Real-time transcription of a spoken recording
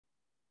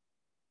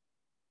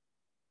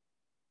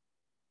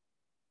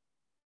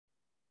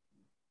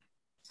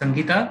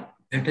Sangeeta,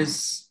 it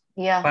is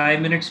Yeah.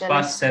 5 minutes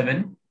past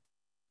 7.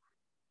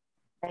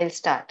 I'll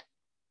start.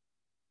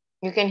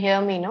 You can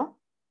hear me, no?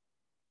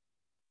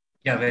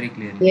 Yeah, very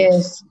clearly.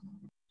 Yes.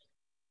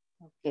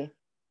 Okay.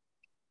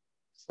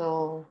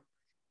 So,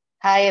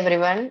 hi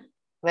everyone.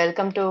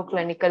 Welcome to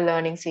Clinical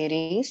Learning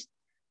Series.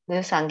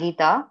 This is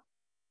Sangeeta,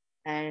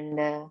 and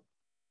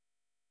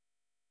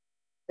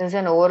this is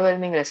an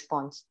overwhelming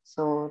response.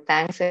 So,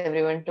 thanks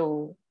everyone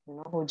to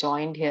who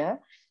joined here.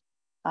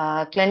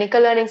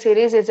 Clinical Learning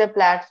Series is a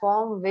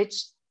platform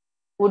which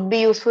would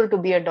be useful to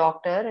be a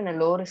doctor in a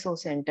low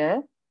resource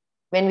center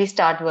when we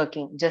start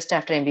working just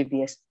after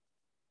MBBS.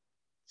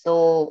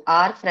 So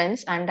our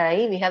friends and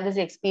I, we have this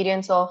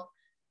experience of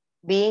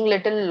being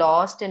little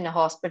lost in a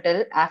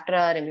hospital after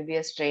our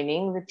MBBS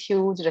training with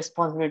huge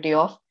responsibility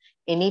of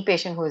any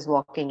patient who is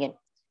walking in.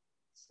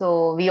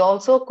 So we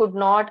also could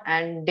not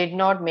and did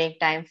not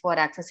make time for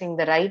accessing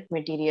the right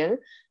material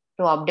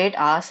to update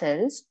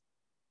ourselves.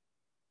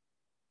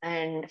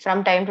 And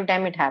from time to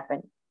time it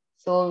happened.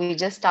 So we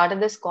just started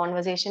this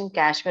conversation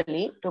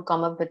casually to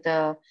come up with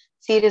a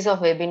series of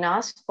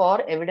webinars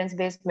for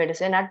evidence-based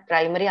medicine at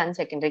primary and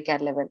secondary care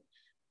level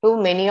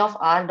to many of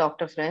our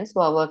doctor friends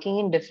who are working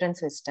in different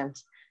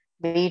systems,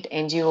 be it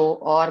NGO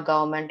or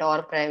government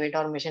or private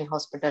or mission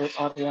hospital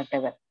or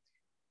whatever.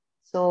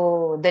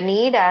 So the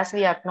need, as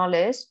we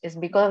acknowledged, is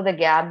because of the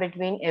gap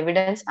between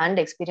evidence and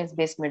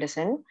experience-based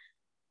medicine,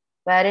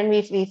 wherein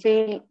we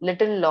feel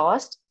little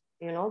lost,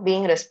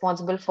 being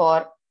responsible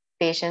for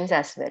patients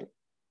as well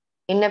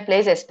in a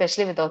place,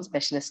 especially without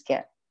specialist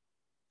care.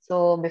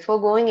 So before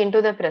going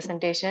into the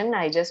presentation,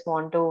 I just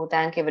want to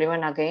thank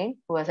everyone again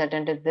who has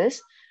attended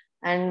this.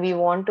 And we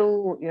want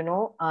to,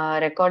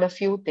 record a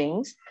few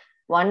things.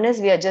 One is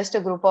we are just a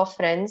group of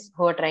friends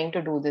who are trying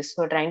to do this,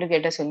 who are trying to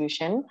get a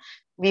solution.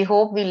 We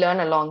hope we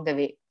learn along the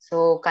way.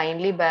 So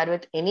kindly bear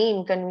with any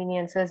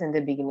inconveniences in the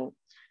beginning.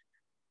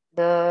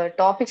 The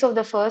topics of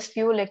the first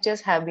few lectures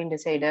have been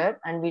decided,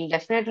 and we'll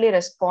definitely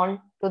respond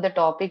to the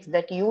topics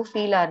that you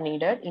feel are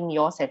needed in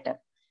your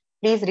setup.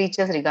 Please reach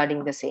us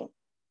regarding the same.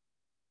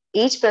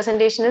 Each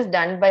presentation is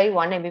done by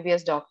one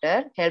MBBS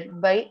doctor,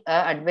 helped by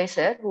an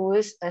advisor who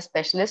is a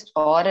specialist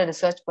or a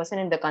research person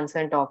in the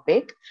concerned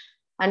topic,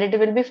 and it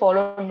will be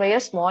followed by a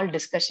small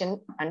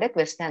discussion and a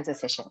question answer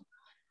session.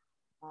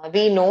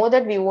 We know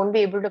that we won't be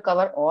able to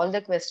cover all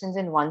the questions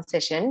in one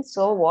session.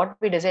 So what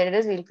we decided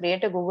is we'll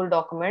create a Google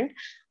document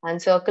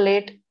and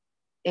circulate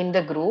in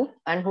the group,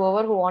 and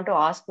whoever who want to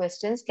ask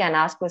questions can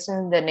ask questions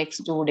in the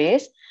next 2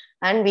 days,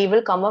 and we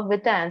will come up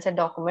with the answer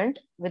document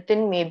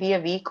within maybe a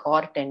week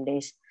or 10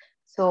 days.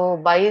 So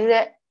by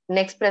the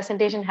next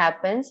presentation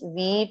happens,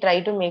 we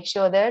try to make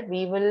sure that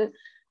we will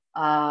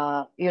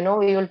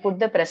we will put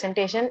the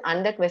presentation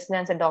and the question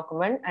answer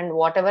document and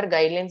whatever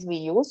guidelines we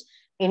use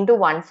into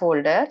one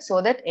folder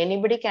so that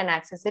anybody can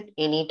access it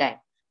anytime,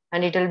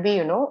 and it will be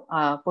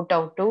put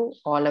out to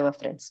all our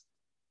friends.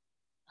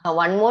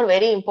 One more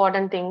very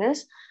important thing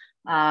is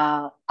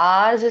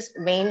ours is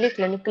mainly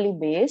clinically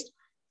based.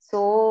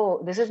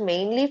 So this is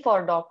mainly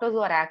for doctors who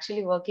are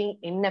actually working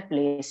in a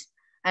place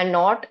and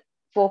not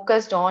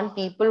focused on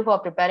people who are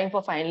preparing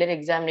for final year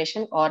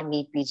examination or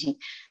NEET PG.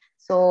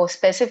 So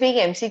specific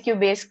MCQ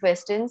based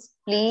questions,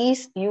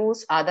 please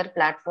use other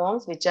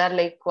platforms which are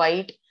like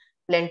quite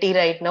plenty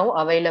right now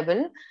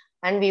available.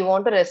 And we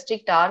want to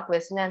restrict our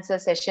question answer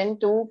session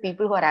to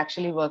people who are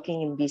actually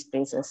working in these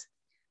places.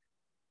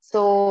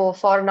 So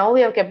for now,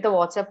 we have kept the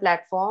WhatsApp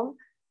platform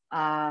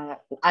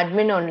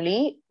admin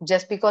only.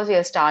 Just because we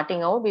are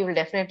starting out, we will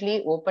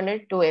definitely open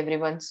it to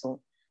everyone soon.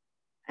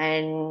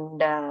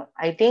 And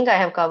I think I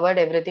have covered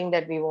everything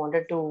that we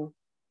wanted to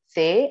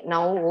say.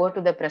 Now over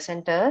to the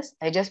presenters.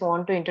 I just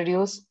want to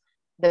introduce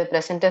the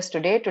presenters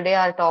today. Today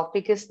our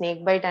topic is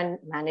snakebite and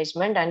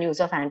management and use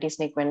of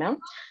anti-snake venom.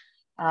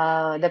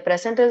 The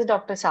presenter is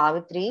Dr.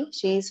 Savithri.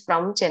 She is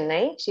from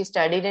Chennai. She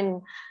studied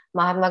in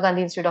Mahatma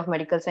Gandhi Institute of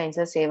Medical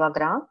Sciences,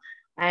 Sevagram,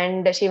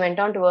 and she went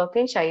on to work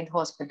in Shahid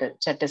Hospital,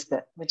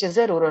 Chhattisgarh, which is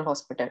a rural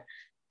hospital.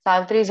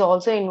 Savithri is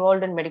also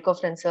involved in Medico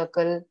Friend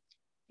Circle,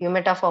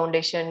 Humeta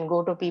Foundation,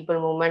 Go to People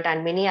movement,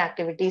 and many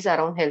activities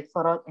around health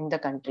for all in the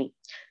country.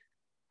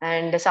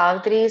 And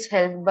Savithri is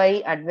helped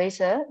by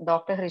advisor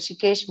Dr.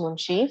 Hrishikesh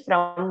Munshi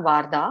from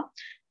Varda.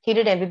 He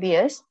did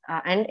MBBS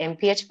and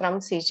MPH from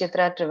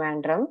Chitra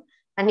Trivandrum,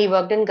 and he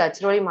worked in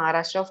Gadchiroli,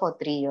 Maharashtra for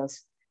 3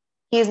 years.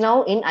 He is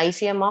now in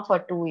ICMR for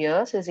 2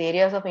 years. His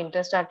areas of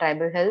interest are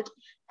tribal health,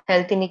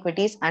 health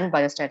inequities, and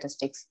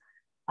biostatistics.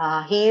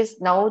 He is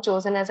now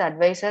chosen as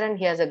advisor, and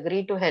he has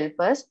agreed to help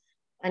us.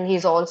 And he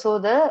is also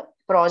the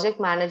project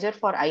manager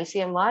for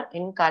ICMR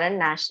in current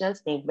National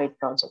Snakebite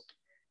Project.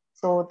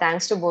 So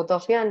thanks to both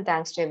of you and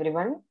thanks to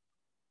everyone.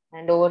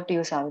 And over to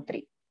you,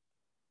 Savithri.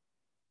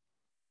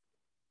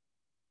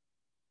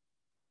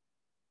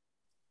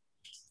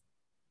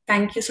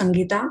 Thank you,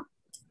 Sangeeta.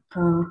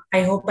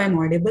 I hope I'm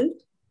audible.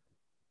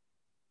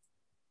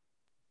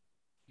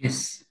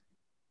 Yes.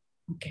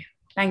 Okay,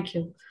 thank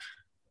you.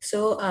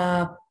 So,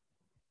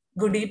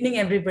 good evening,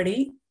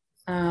 everybody.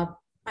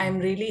 I'm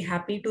really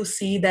happy to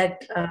see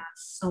that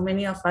so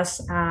many of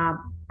us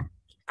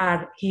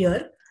are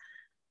here.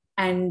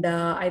 And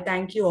I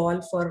thank you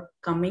all for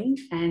coming.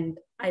 And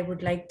I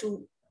would like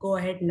to go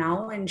ahead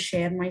now and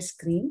share my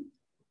screen.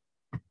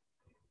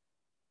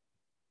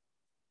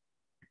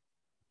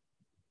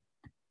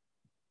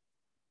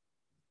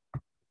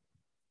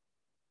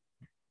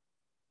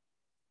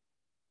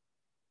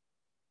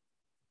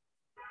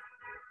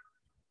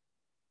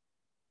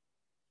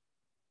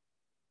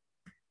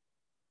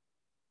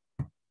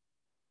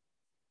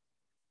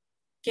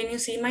 Can you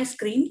see my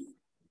screen?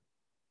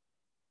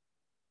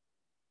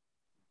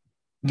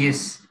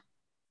 Yes.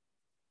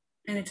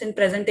 And it's in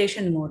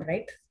presentation mode,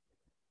 right?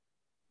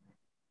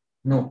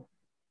 No.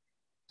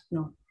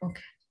 No.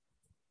 Okay.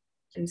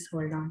 Please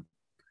hold on.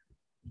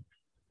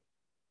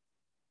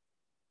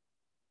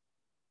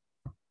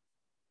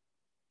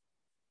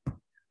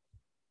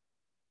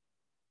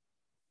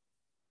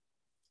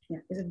 Yeah.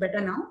 Is it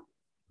better now?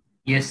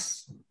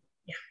 Yes.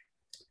 Yeah.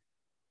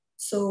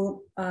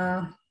 So,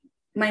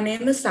 my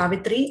name is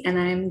Savithri, and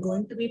I am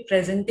going to be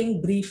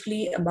presenting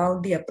briefly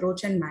about the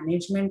approach and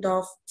management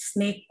of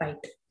snake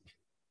bite.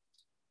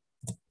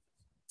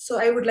 So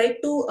I would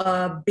like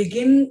to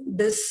begin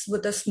this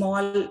with a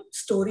small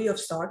story of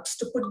sorts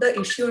to put the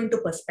issue into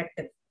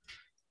perspective.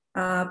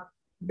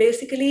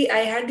 Basically,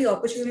 I had the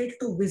opportunity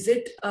to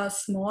visit a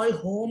small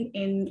home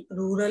in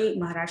rural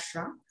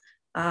Maharashtra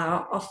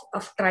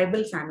of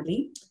tribal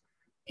family.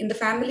 In the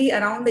family,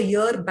 around a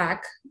year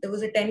back, there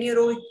was a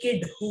 10-year-old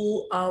kid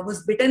who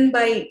was bitten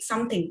by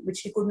something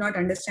which he could not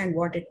understand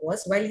what it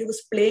was while he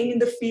was playing in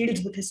the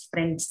fields with his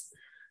friends.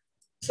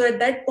 So at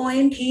that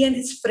point, he and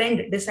his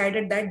friend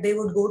decided that they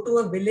would go to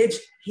a village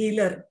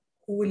healer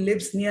who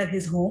lives near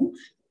his home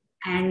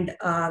and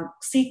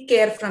seek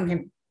care from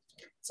him.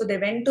 So they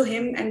went to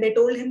him and they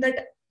told him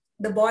that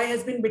the boy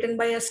has been bitten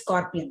by a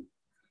scorpion.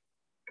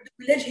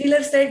 The village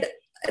healer said,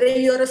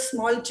 "Arey, you're a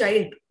small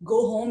child. Go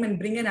home and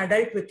bring an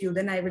adult with you.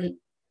 Then I will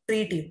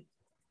treat you."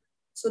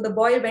 So the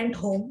boy went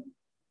home.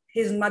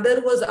 His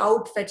mother was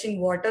out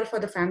fetching water for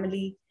the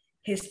family.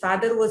 His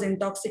father was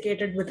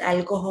intoxicated with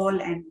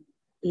alcohol and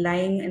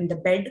lying in the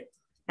bed,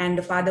 and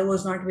the father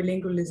was not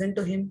willing to listen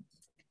to him.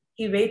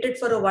 He waited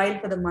for a while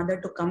for the mother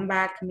to come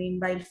back,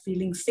 meanwhile,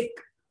 feeling sick.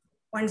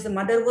 Once the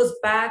mother was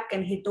back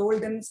and he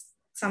told them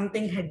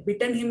something had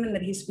bitten him and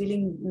that he's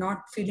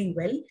not feeling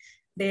well,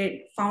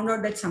 they found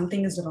out that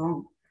something is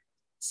wrong.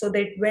 So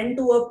they went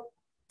to a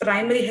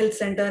primary health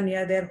center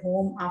near their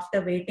home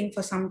after waiting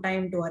for some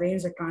time to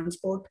arrange the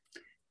transport.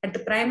 At the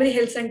primary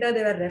health center,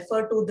 they were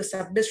referred to the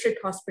sub-district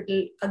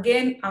hospital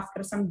again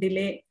after some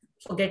delay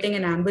for getting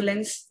an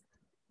ambulance.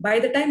 By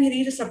the time he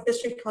reached the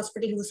sub-district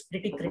hospital, he was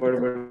pretty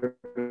critical.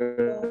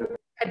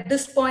 At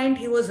this point,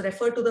 he was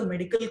referred to the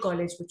medical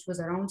college, which was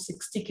around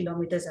 60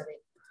 kilometers away.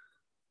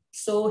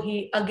 So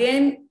he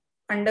again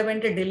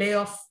underwent a delay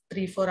of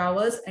 3-4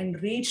 hours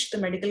and reached the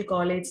medical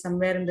college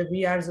somewhere in the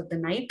wee hours of the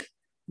night.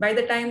 By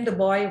the time the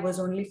boy was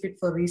only fit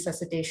for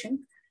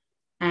resuscitation,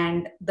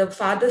 and the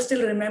father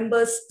still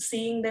remembers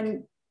seeing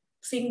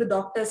the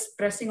doctors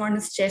pressing on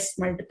his chest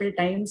multiple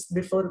times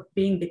before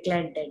being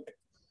declared dead.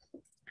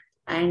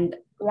 And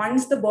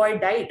once the boy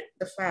died,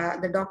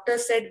 the doctor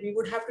said we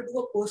would have to do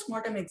a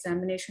postmortem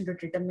examination to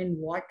determine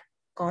what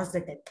caused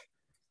the death.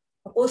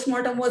 A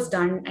postmortem was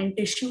done and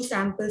tissue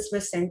samples were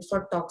sent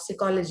for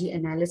toxicology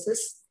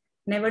analysis,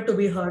 never to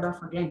be heard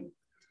of again.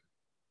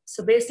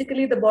 So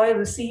basically, the boy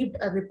received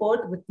a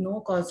report with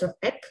no cause of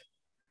death.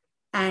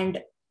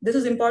 And this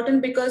is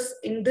important because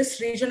in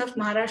this region of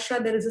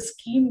Maharashtra, there is a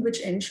scheme which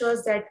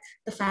ensures that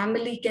the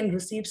family can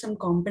receive some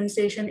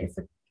compensation if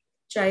a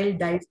child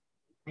dies.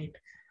 Right?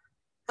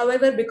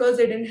 However, because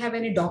they didn't have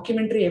any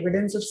documentary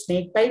evidence of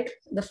snake bite,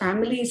 the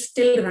family is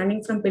still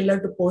running from pillar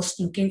to post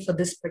looking for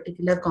this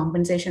particular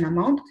compensation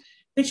amount,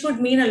 which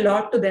would mean a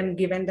lot to them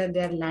given that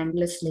they are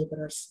landless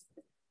laborers.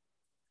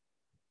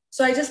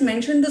 So I just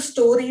mentioned the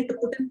story to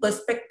put in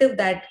perspective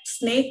that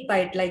snake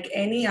bite, like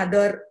any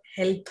other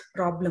health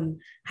problem,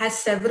 has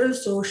several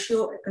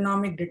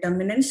socio-economic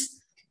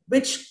determinants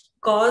which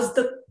cause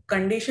the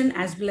condition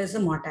as well as the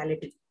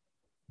mortality.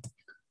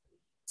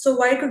 So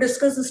why to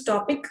discuss this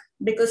topic?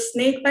 Because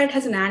snake bite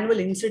has an annual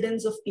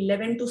incidence of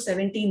 11 to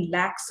 17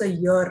 lakhs a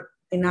year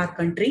in our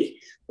country,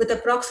 with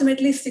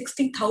approximately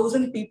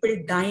 60,000 people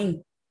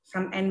dying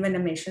from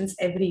envenomations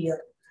every year.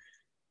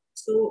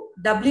 So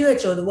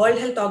WHO, the World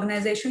Health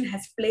Organization,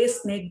 has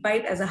placed snake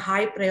bite as a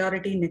high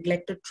priority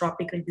neglected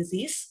tropical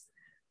disease.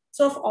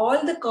 So of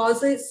all the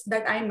causes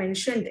that I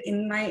mentioned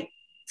in my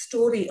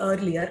story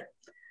earlier,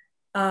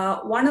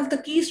 one of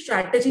the key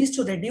strategies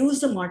to reduce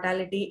the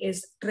mortality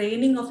is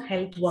training of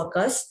health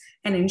workers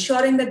and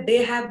ensuring that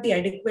they have the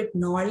adequate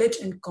knowledge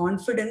and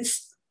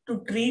confidence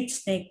to treat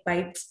snake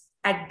bites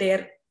at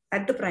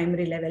the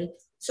primary level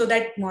so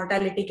that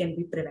mortality can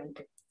be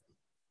prevented.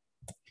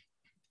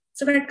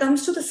 So when it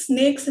comes to the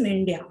snakes in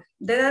India,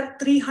 there are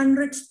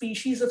 300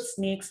 species of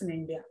snakes in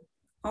India,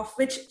 of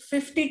which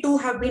 52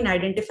 have been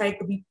identified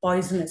to be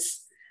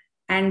poisonous.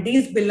 And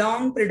these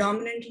belong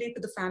predominantly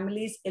to the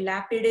families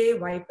Elapidae,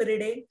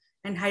 Viperidae,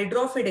 and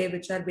Hydrophidae,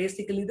 which are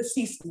basically the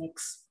sea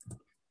snakes.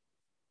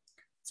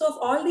 So of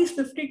all these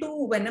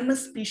 52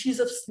 venomous species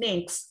of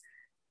snakes,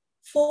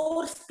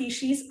 4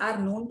 species are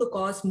known to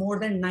cause more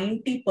than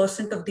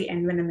 90% of the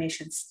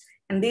envenomations.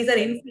 And these are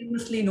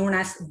infamously known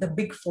as the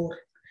Big Four.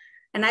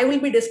 And I will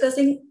be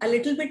discussing a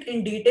little bit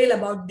in detail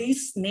about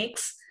these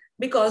snakes,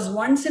 because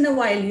once in a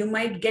while you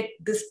might get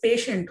this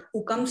patient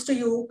who comes to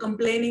you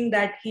complaining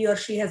that he or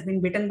she has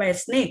been bitten by a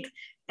snake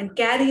and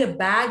carry a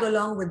bag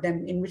along with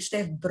them in which they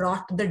have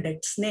brought the dead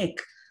snake.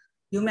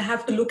 You may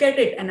have to look at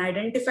it and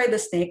identify the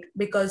snake,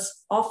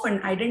 because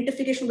often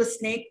identification of the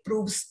snake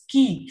proves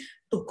key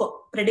to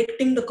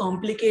predicting the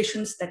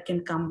complications that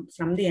can come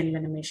from the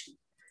envenomation.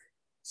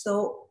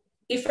 So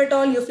if at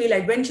all you feel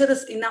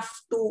adventurous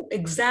enough to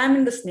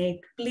examine the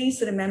snake,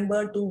 please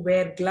remember to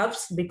wear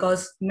gloves,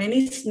 because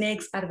many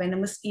snakes are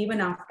venomous even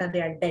after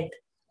they are dead.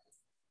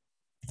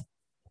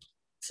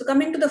 So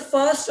coming to the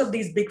first of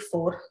these Big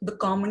Four, the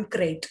common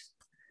krait,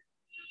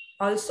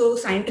 also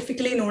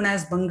scientifically known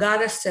as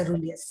Bungarus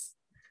caeruleus.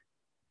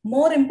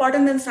 More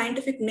important than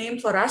scientific name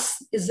for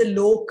us is the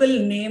local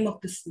name of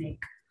the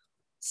snake.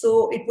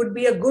 So it would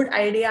be a good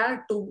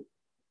idea to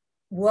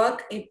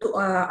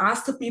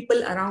ask the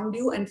people around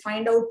you and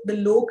find out the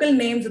local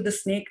names of the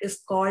snake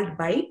is called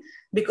by,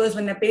 because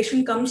when a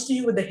patient comes to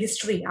you with a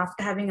history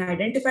after having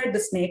identified the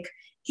snake,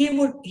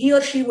 he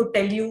or she would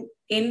tell you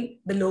in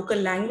the local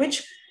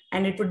language,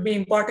 and it would be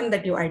important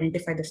that you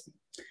identify the snake.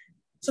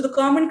 So the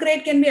common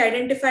krait can be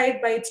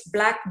identified by its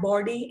black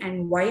body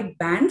and white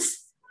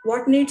bands.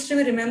 What needs to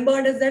be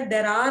remembered is that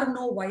there are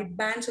no white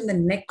bands on the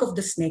neck of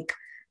the snake.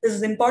 This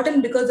is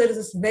important because there is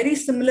this very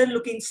similar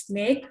looking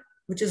snake,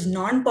 which is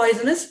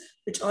non-poisonous,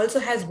 which also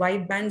has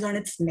white bands on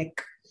its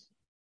neck.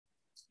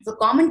 The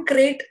common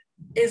krait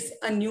is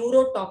a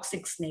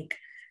neurotoxic snake,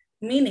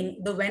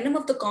 meaning the venom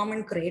of the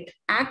common krait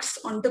acts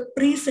on the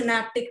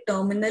presynaptic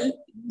terminal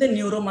in the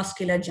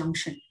neuromuscular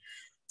junction.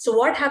 So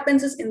what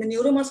happens is, in the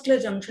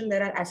neuromuscular junction,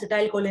 there are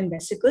acetylcholine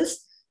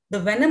vesicles. The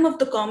venom of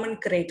the common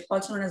krait,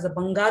 also known as the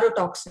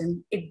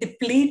bungarotoxin, it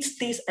depletes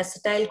these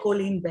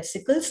acetylcholine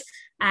vesicles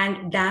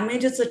and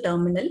damages the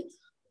terminal,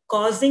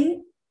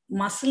 causing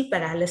muscle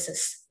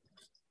paralysis,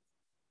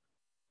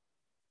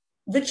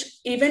 which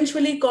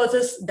eventually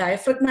causes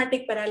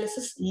diaphragmatic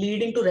paralysis,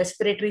 leading to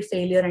respiratory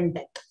failure and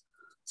death.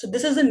 So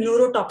this is a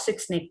neurotoxic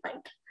snake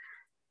bite.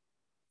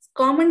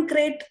 Common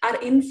krait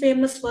are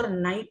infamous for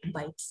night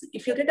bites.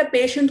 If you get a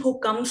patient who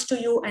comes to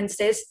you and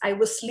says, I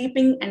was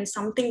sleeping and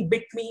something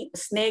bit me, a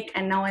snake,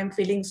 and now I'm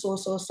feeling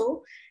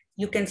so,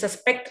 you can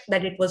suspect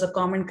that it was a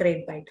common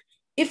krait bite.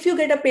 If you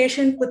get a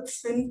patient with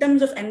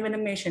symptoms of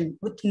envenomation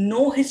with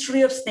no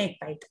history of snake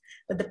bite,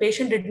 but the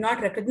patient did not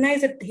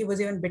recognize that he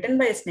was even bitten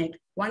by a snake,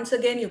 once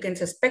again, you can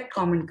suspect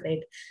common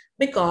krait,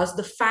 because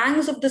the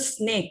fangs of the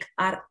snake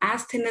are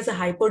as thin as a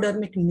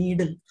hypodermic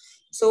needle.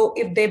 So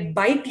if they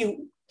bite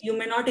you, you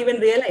may not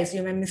even realize.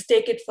 You may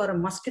mistake it for a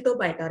mosquito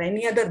bite or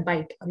any other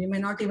bite, or you may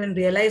not even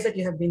realize that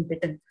you have been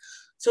bitten.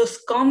 So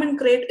common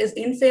krait is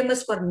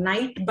infamous for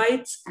night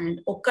bites and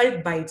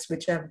occult bites,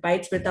 which are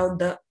bites without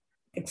the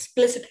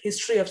explicit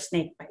history of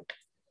snake bite.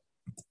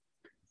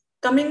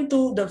 Coming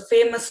to the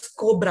famous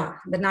cobra,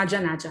 the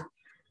Naja Naja.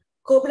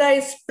 Cobra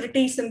is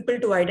pretty simple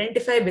to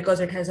identify because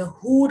it has a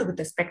hood with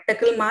a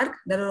spectacle mark.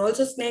 There are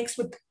also snakes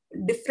with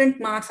different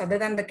marks other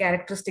than the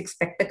characteristic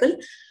spectacle.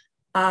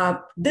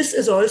 This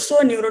is also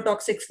a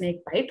neurotoxic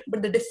snake bite,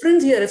 but the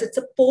difference here is it's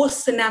a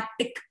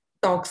postsynaptic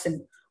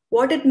toxin.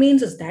 What it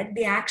means is that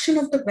the action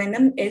of the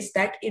venom is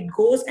that it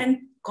goes and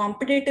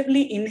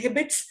competitively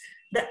inhibits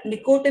the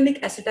nicotinic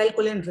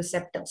acetylcholine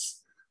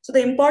receptors. So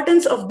the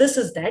importance of this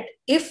is that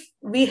if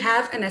we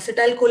have an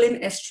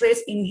acetylcholine esterase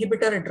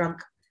inhibitor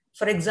drug,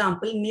 for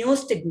example,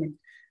 neostigmin,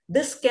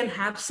 this can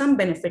have some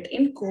benefit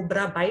in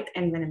cobra bite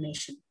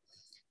envenomation.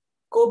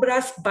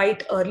 Cobras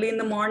bite early in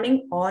the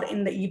morning or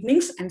in the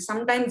evenings, and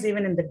sometimes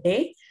even in the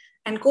day.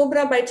 And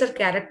cobra bites are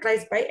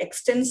characterized by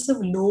extensive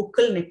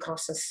local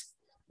necrosis.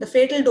 The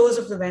fatal dose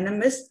of the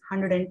venom is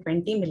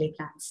 120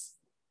 milligrams.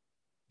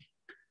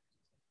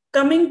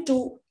 Coming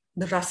to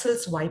the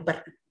Russell's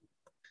viper.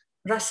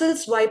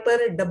 Russell's viper,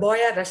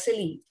 Daboia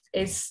russelli,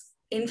 is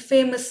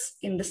infamous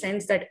in the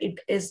sense that it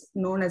is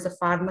known as a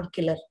farmer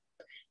killer.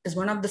 It is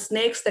one of the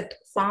snakes that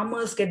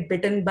farmers get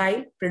bitten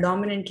by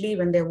predominantly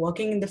when they're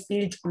walking in the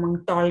fields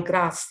among tall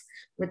grass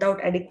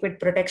without adequate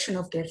protection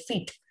of their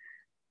feet.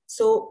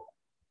 So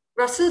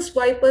Russell's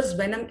viper's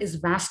venom is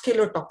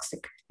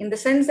vasculotoxic in the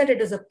sense that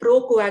it is a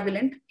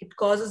procoagulant. It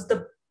causes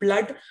the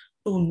blood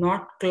to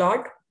not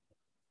clot.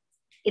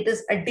 It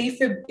does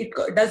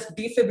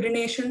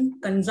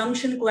defibrillation,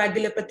 consumption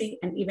coagulopathy,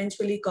 and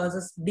eventually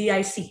causes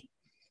DIC.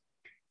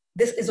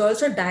 This is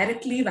also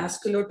directly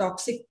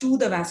vasculotoxic to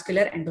the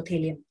vascular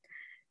endothelium.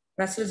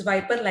 Russell's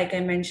viper, like I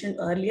mentioned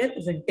earlier,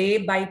 is a day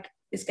bite,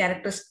 is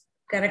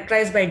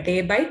characterized by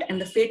day bite, and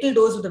the fatal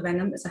dose of the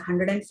venom is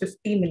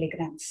 150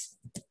 milligrams.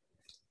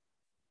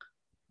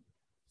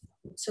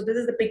 So this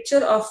is the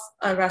picture of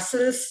a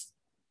Russell's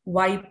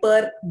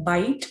viper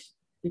bite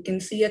You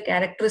can see a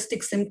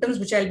characteristic symptoms,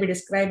 which I'll be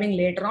describing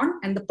later on,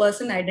 and the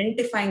person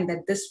identifying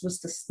that this was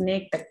the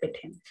snake that bit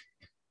him.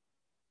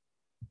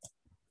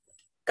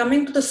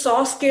 Coming to the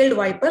saw-scaled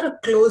viper, a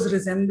close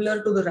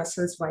resembler to the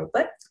Russell's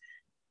viper.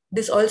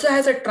 This also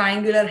has a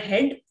triangular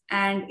head,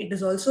 and it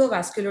is also a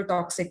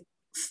vasculotoxic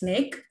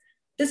snake.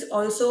 This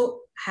also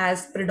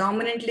has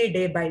predominantly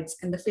day bites,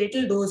 and the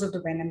fatal dose of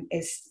the venom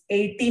is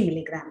 80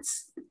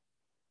 milligrams.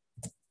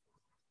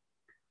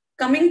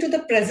 Coming to the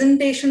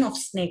presentation of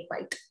snake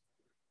bite.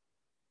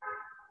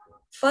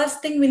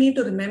 First thing we need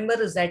to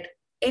remember is that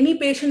any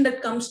patient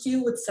that comes to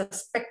you with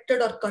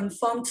suspected or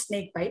confirmed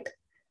snake bite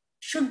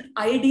should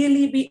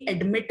ideally be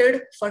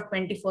admitted for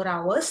 24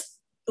 hours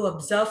to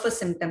observe for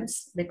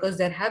symptoms, because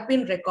there have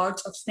been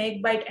records of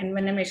snake bite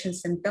envenomation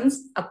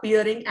symptoms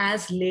appearing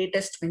as late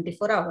as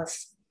 24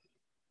 hours.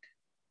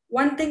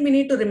 One thing we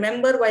need to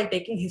remember while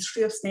taking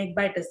history of snake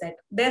bite is that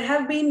there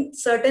have been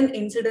certain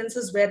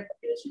incidences where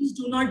patients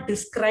do not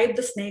describe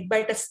the snake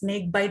bite as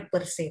snake bite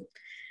per se.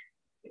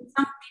 In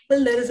some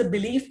people, there is a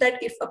belief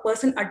that if a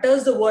person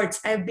utters the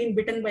words, I have been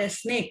bitten by a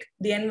snake,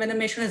 the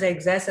envenomation is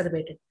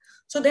exacerbated.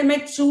 So they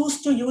may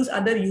choose to use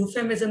other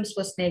euphemisms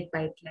for snake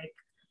bite, like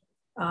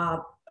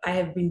I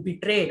have been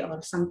betrayed,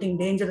 or something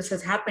dangerous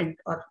has happened,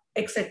 or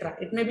etc.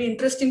 It may be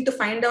interesting to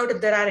find out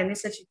if there are any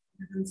such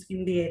euphemisms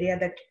in the area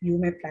that you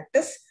may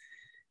practice.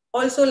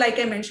 Also, like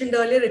I mentioned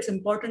earlier, it's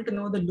important to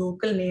know the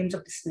local names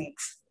of the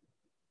snakes.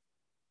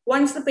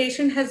 Once the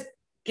patient has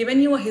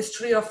given you a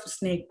history of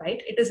snake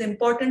bite, it is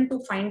important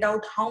to find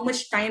out how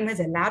much time has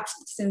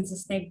elapsed since the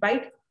snake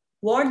bite,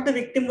 what the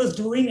victim was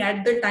doing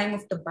at the time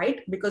of the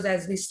bite, because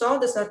as we saw,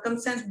 the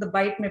circumstance of the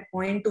bite may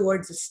point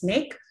towards a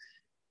snake,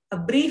 a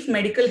brief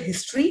medical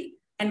history,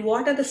 and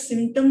what are the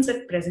symptoms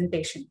at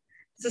presentation.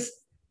 This is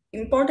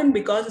important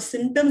because the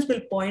symptoms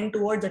will point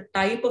towards a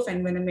type of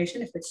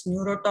envenomation, if it's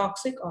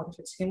neurotoxic or if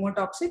it's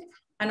hemotoxic,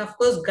 and of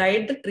course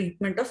guide the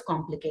treatment of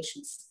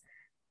complications.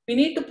 We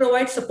need to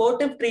provide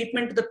supportive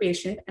treatment to the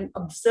patient and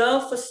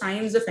observe for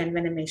signs of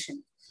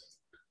envenomation.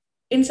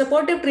 In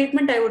supportive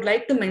treatment, I would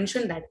like to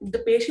mention that if the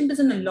patient is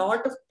in a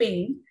lot of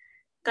pain,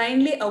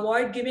 kindly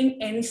avoid giving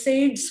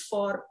NSAIDs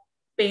for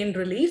pain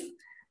relief,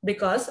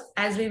 because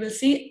as we will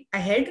see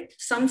ahead,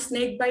 some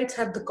snake bites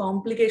have the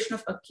complication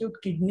of acute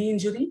kidney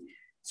injury.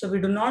 So we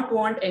do not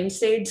want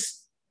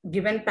NSAIDs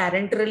given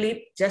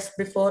parenterally just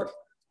before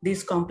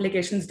these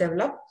complications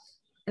develop.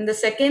 And the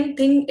second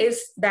thing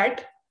is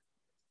that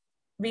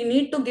we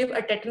need to give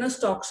a tetanus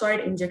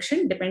toxoid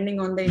injection depending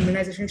on the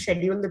immunization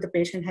schedule that the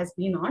patient has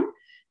been on,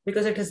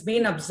 because it has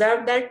been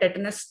observed that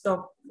tetanus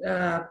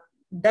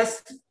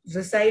does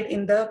reside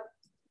in the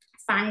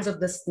fangs of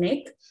the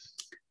snake.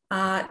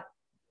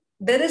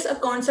 There is a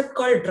concept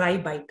called dry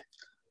bite.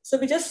 So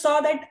we just saw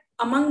that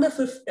among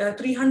the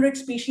 300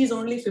 species,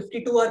 only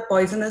 52 are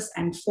poisonous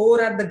and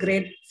 4 are the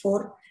grade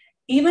 4.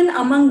 Even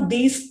among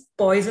these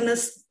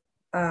poisonous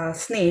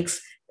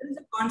snakes, there is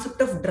a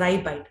concept of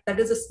dry bite. That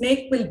is, a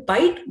snake will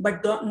bite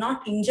but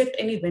not inject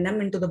any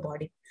venom into the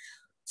body.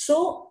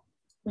 So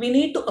we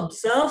need to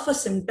observe for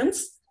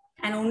symptoms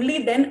and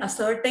only then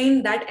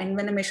ascertain that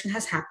envenomation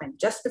has happened.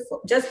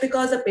 Just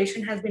because a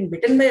patient has been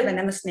bitten by a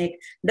venomous snake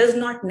does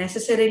not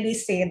necessarily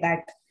say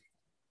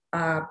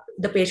that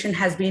the patient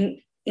has been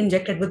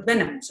injected with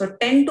venom. So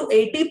 10 to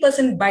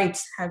 80%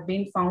 bites have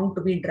been found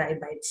to be dry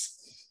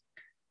bites.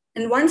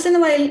 And once in a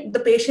while,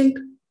 the patient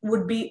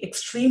would be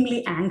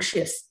extremely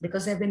anxious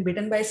because they've been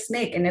bitten by a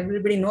snake, and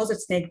everybody knows that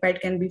snake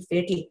bite can be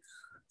fatal.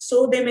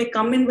 So they may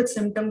come in with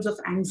symptoms of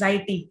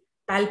anxiety,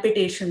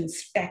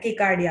 palpitations,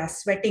 tachycardia,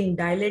 sweating,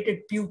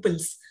 dilated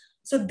pupils.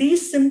 So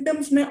these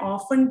symptoms may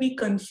often be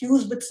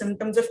confused with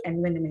symptoms of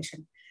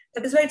envenomation.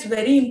 That is why it's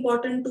very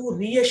important to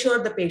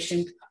reassure the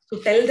patient,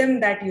 to tell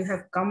them that you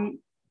have come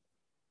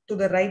to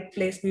the right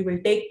place, we will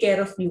take care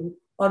of you,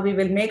 or we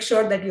will make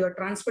sure that you are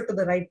transferred to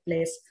the right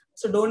place.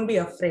 So don't be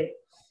afraid.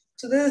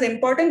 So this is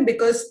important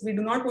because we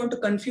do not want to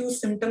confuse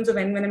symptoms of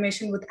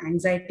envenomation with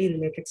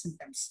anxiety-related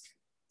symptoms.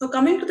 So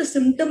coming to the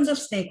symptoms of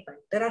snake bite,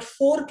 there are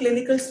 4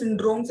 clinical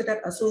syndromes that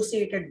are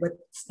associated with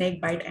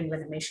snake bite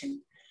envenomation.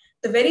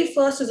 The very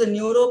first is a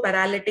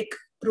neuroparalytic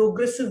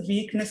progressive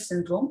weakness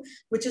syndrome,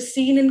 which is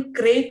seen in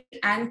crate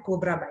and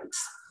cobra bites.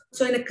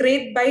 So in a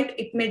crate bite,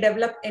 it may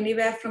develop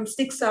anywhere from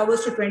 6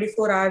 hours to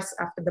 24 hours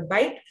after the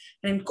bite,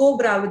 and in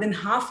cobra within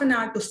half an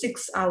hour to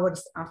 6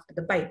 hours after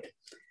the bite.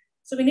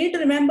 So we need to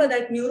remember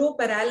that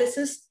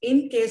neuroparalysis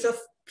in case of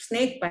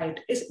snake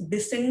bite is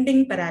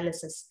descending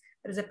paralysis.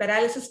 There is a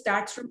paralysis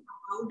starts from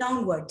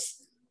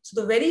downwards. So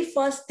the very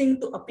first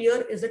thing to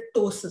appear is a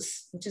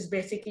ptosis, which is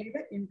basically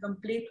the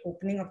incomplete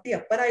opening of the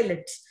upper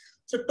eyelids.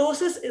 So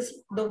ptosis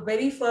is the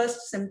very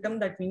first symptom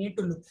that we need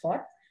to look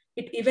for.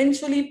 It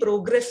eventually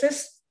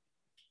progresses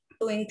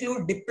to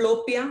include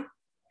diplopia,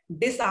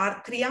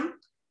 dysarthria,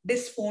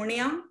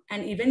 dysphonia,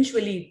 and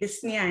eventually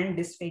dyspnea and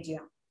dysphagia.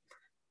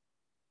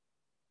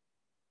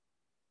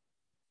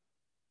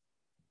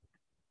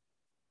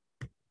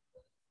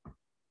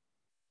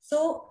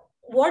 So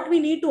what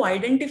we need to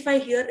identify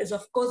here is,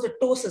 of course, the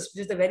ptosis,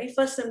 which is the very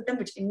first symptom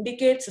which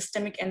indicates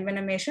systemic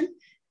envenomation.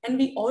 And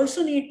we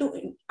also need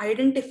to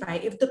identify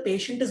if the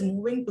patient is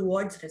moving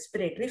towards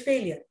respiratory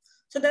failure.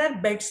 So there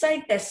are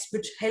bedside tests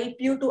which help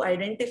you to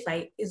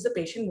identify is the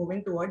patient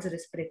moving towards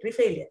respiratory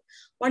failure.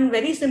 One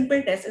very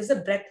simple test is the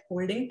breath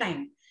holding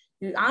time.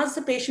 You ask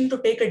the patient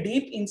to take a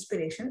deep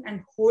inspiration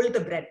and hold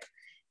the breath.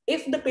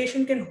 If the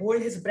patient can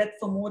hold his breath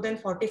for more than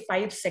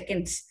 45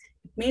 seconds,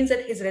 it means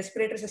that his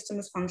respiratory system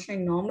is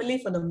functioning normally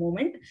for the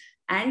moment,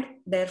 and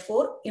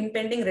therefore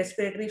impending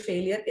respiratory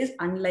failure is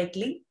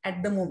unlikely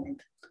at the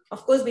moment.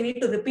 Of course, we need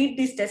to repeat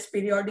these tests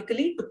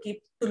periodically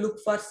to look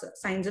for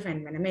signs of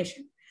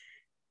envenomation.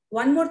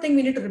 One more thing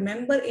we need to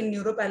remember in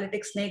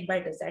neuroparalytic snake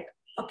bite is that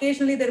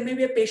occasionally there may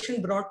be a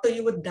patient brought to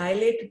you with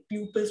dilated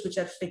pupils which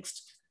are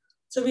fixed.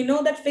 So we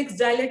know that fixed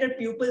dilated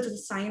pupils is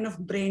a sign of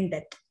brain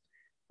death.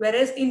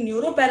 Whereas in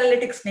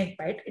neuroparalytic snake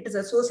bite, it is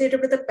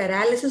associated with a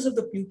paralysis of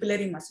the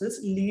pupillary muscles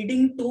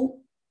leading to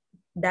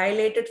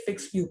dilated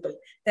fixed pupil.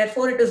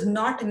 Therefore, it is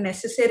not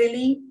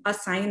necessarily a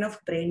sign of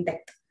brain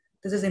death.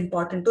 This is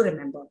important to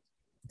remember.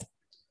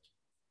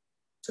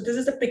 So this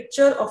is a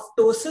picture of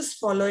ptosis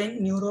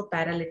following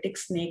neuroparalytic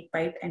snake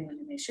bite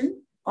envenomation.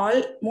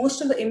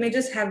 Most of the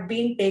images have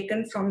been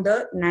taken from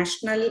the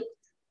National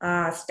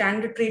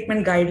Standard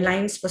Treatment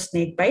Guidelines for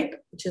Snake Bite,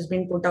 which has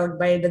been put out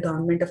by the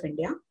Government of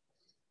India.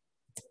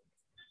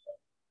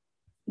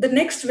 The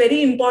next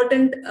very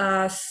important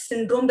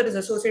syndrome that is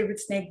associated with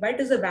snake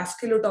bite is the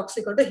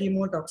vasculotoxic or the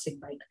hemotoxic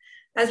bite.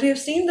 As we have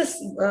seen,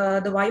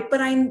 the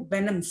viperine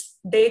venoms,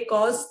 they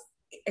cause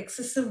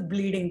excessive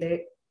bleeding.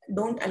 They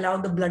don't allow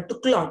the blood to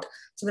clot.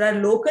 So there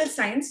are local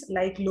signs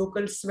like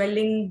local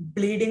swelling,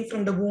 bleeding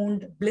from the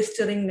wound,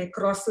 blistering,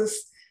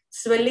 necrosis,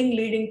 swelling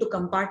leading to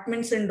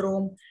compartment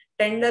syndrome,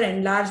 tender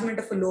enlargement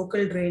of a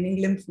local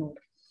draining lymph node.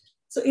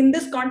 So in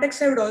this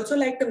context, I would also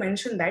like to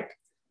mention that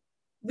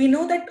we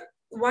know that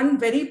one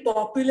very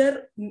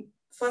popular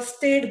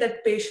first aid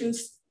that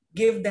patients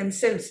give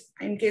themselves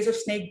in case of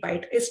snake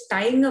bite is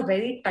tying a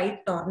very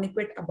tight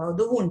tourniquet above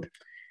the wound.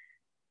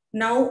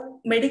 Now,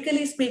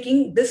 medically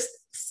speaking, this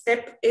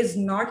step is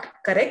not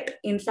correct.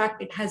 In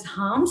fact, it has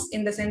harms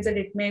in the sense that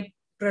it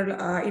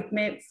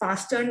may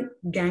fasten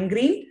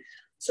gangrene.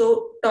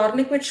 So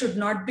tourniquet should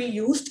not be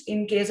used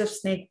in case of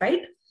snake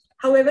bite.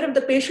 However, if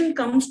the patient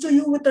comes to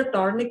you with a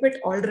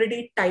tourniquet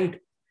already tied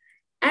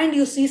and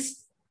you see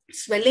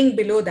swelling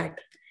below that,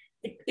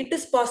 it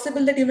is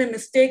possible that you may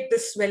mistake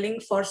this swelling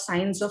for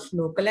signs of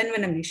local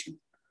envenomation.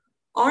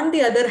 On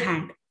the other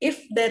hand,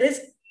 if there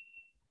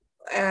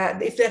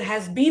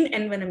has been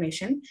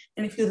envenomation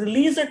and if you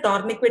release a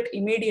tourniquet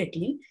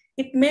immediately,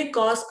 it may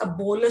cause a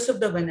bolus of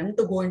the venom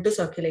to go into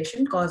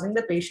circulation, causing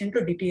the patient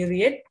to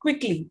deteriorate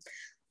quickly.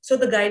 So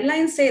the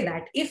guidelines say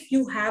that if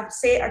you have,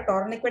 say, a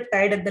tourniquet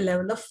tied at the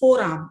level of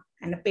forearm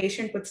and a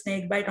patient with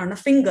snake bite on a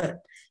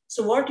finger,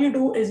 so what you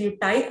do is you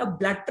tie a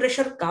blood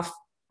pressure cuff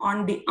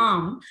on the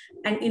arm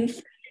and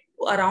inflate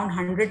around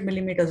 100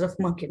 millimeters of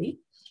mercury.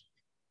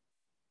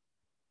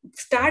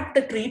 Start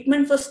the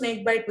treatment for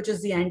snake bite, which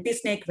is the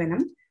anti-snake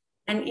venom,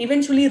 and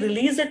eventually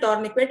release the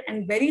tourniquet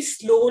and very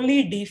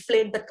slowly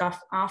deflate the cuff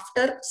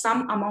after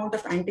some amount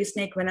of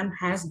anti-snake venom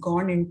has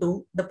gone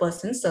into the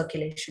person's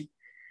circulation.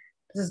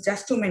 This is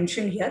just to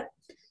mention here.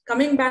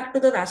 Coming back to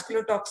the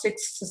vasculotoxic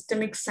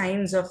systemic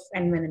signs of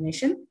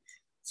envenomation.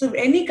 So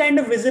any kind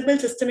of visible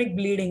systemic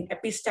bleeding,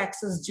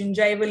 epistaxis,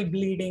 gingival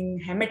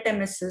bleeding,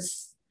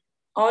 hematemesis,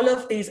 all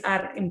of these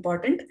are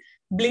important.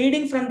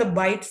 Bleeding from the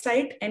bite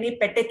site, any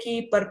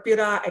petechiae,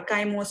 purpura,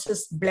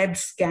 ecchymosis,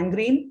 blebs,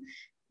 gangrene.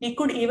 We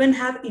could even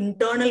have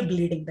internal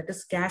bleeding, that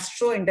is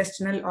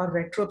gastrointestinal or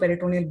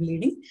retroperitoneal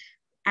bleeding,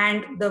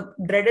 and the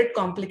dreaded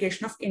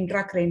complication of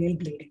intracranial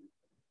bleeding.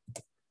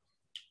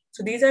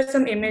 So these are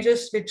some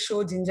images which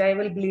show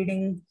gingival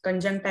bleeding,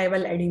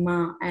 conjunctival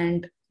edema,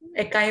 and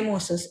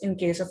ecchymosis in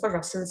case of a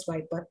Russell's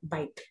viper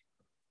bite.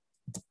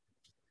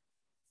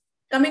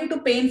 Coming to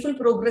painful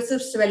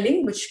progressive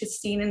swelling, which is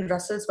seen in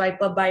Russell's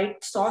viper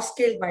bite,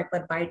 saw-scaled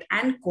viper bite,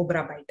 and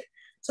cobra bite.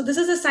 So this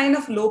is a sign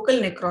of local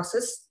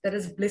necrosis. There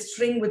is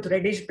blistering with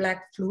reddish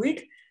black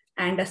fluid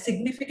and a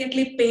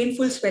significantly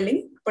painful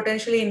swelling,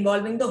 potentially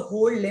involving the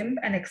whole limb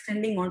and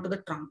extending onto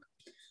the trunk.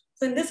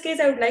 So in this case,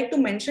 I would like to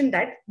mention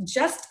that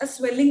just a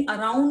swelling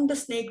around the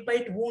snake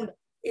bite wound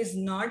is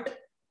not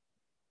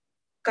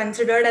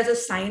considered as a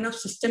sign of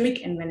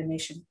systemic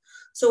envenomation.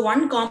 So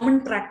one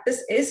common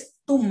practice is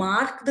to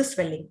mark the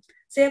swelling.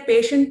 Say a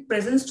patient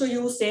presents to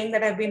you saying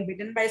that I've been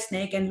bitten by a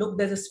snake and look,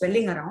 there's a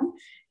swelling around.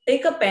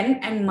 Take a pen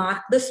and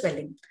mark the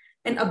swelling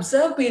and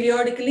observe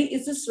periodically,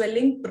 is the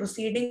swelling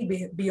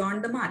proceeding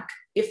beyond the mark?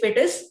 If it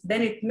is,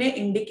 then it may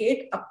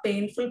indicate a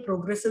painful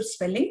progressive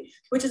swelling,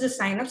 which is a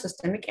sign of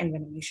systemic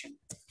envenomation.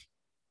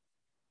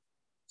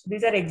 So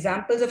these are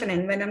examples of an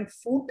envenomed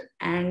foot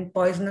and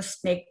poisonous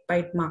snake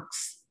bite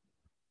marks.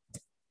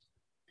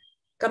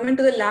 Coming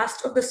to the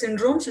last of the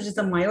syndromes, which is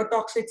the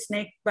myotoxic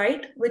snake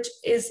bite, which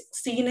is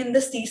seen in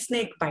the sea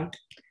snake bite,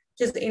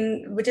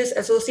 which is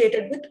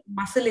associated with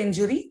muscle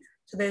injury.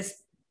 So there's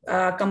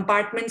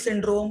compartment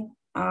syndrome,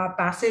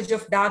 passage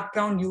of dark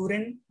brown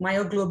urine,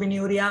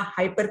 myoglobinuria,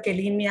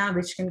 hyperkalemia,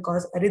 which can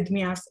cause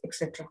arrhythmias,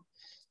 etc.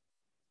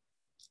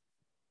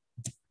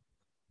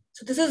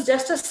 So this is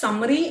just a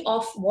summary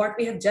of what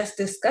we have just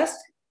discussed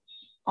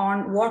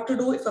on what to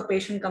do if a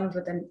patient comes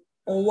with an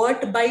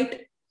overt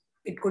bite.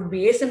 It could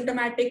be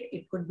asymptomatic,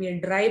 it could be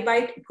a dry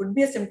bite, it could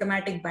be a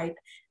symptomatic bite,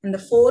 and the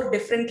 4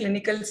 different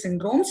clinical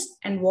syndromes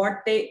and what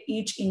they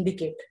each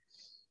indicate.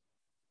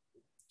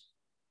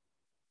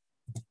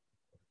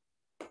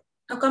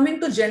 Now coming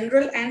to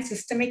general and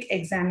systemic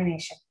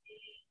examination.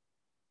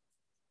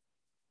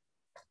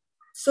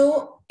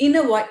 So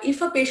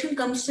if a patient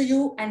comes to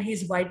you and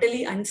he's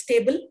vitally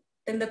unstable,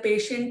 then the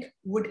patient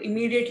would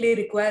immediately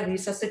require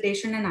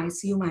resuscitation and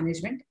ICU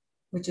management,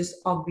 which is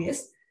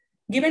obvious.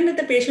 Given that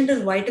the patient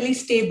is vitally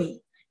stable,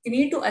 you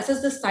need to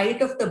assess the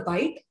site of the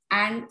bite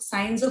and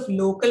signs of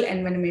local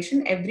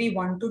envenomation every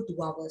 1 to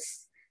 2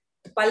 hours.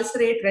 The pulse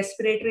rate,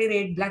 respiratory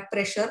rate, blood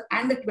pressure,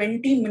 and the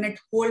 20-minute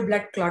whole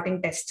blood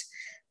clotting test.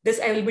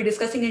 This I will be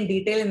discussing in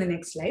detail in the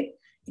next slide.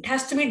 It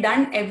has to be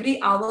done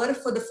every hour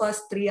for the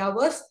first 3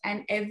 hours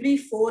and every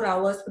 4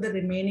 hours for the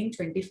remaining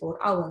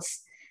 24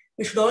 hours.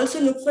 We should also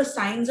look for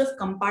signs of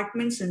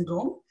compartment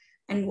syndrome.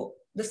 And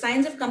the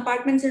signs of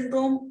compartment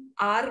syndrome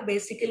are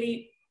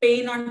basically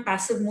pain on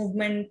passive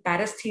movement,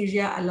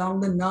 paresthesia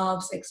along the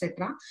nerves,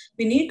 etc.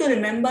 We need to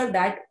remember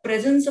that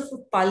presence of a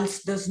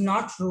pulse does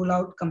not rule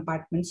out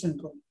compartment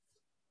syndrome.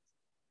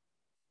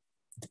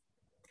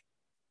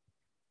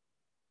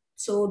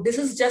 So this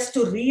is just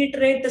to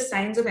reiterate the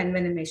signs of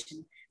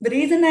envenomation. The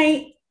reason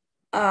I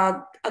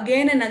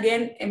again and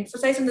again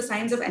emphasize on the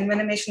signs of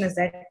envenomation is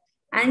that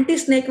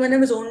anti-snake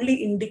venom is only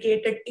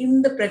indicated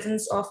in the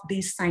presence of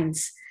these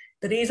signs.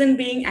 The reason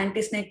being,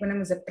 anti-snake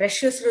venom is a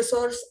precious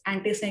resource.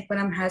 Anti-snake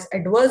venom has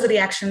adverse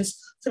reactions.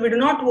 So we do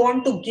not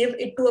want to give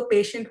it to a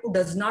patient who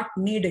does not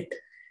need it.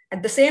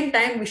 At the same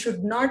time, we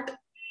should not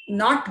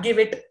give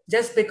it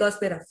just because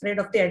we're afraid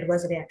of the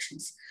adverse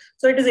reactions.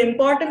 So it is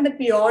important that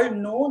we all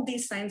know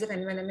these signs of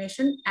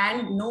envenomation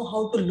and know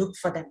how to look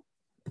for them.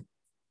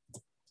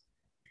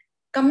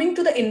 Coming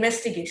to the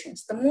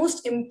investigations, the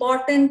most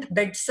important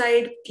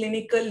bedside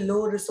clinical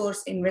low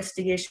resource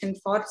investigation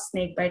for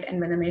snakebite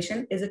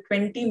envenomation is a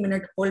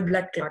 20-minute whole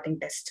blood clotting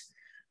test.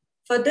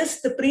 For this,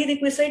 the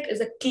prerequisite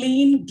is a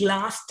clean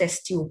glass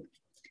test tube.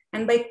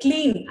 And by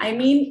clean, I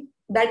mean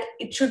that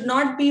it should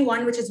not be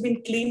one which has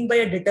been cleaned by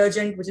a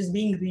detergent which is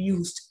being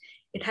reused.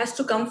 It has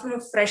to come from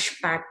a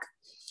fresh pack.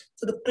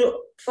 So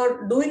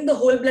for doing the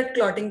whole blood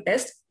clotting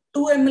test, 2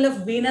 ml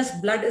of venous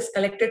blood is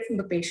collected from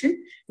the patient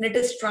and it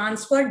is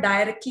transferred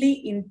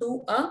directly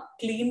into a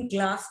clean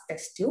glass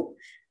test tube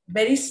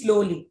very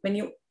slowly. When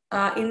you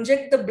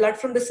inject the blood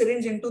from the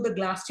syringe into the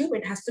glass tube,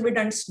 it has to be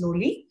done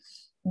slowly.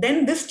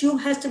 Then this tube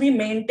has to be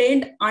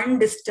maintained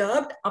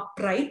undisturbed,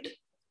 upright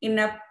in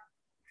a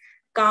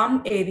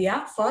calm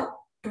area for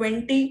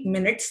 20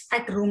 minutes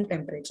at room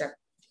temperature.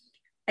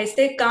 I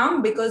say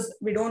calm because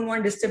we don't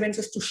want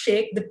disturbances to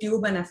shake the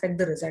tube and affect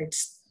the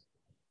results.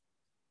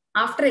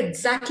 After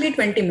exactly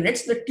 20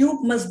 minutes, the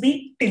tube must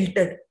be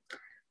tilted.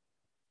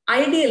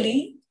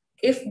 Ideally,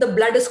 if the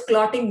blood is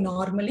clotting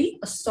normally,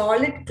 a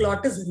solid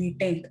clot is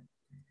retained.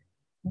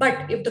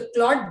 But if the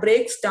clot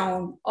breaks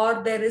down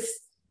or there is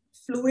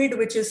fluid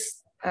which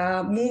is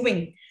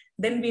moving,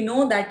 then we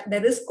know that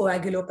there is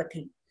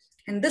coagulopathy.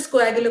 And this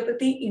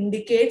coagulopathy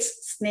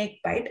indicates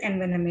snake bite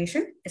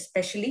envenomation,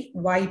 especially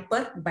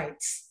viper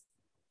bites.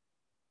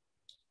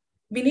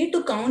 We need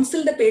to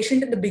counsel the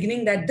patient in the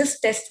beginning that this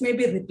test may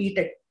be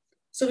repeated.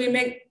 So we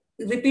may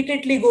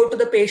repeatedly go to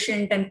the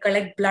patient and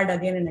collect blood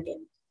again and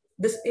again.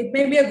 It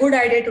may be a good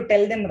idea to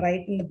tell them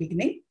right in the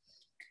beginning.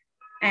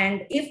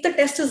 And if the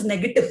test is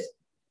negative,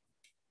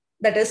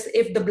 that is,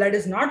 if the blood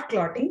is not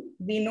clotting,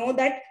 we know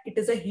that it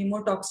is a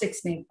hemotoxic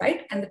snake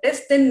bite, and the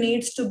test then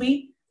needs to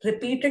be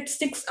repeated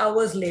 6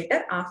 hours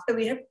later after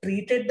we have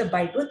treated the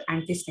bite with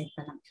anti-snake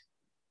venom.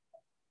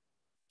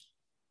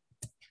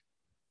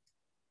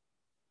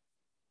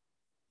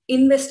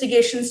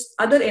 Investigations,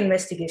 other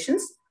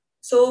investigations.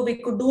 So we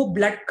could do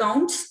blood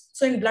counts.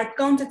 So in blood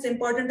counts, it's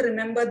important to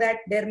remember that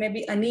there may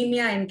be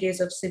anemia in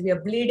case of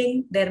severe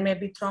bleeding. There may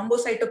be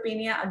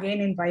thrombocytopenia, again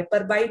in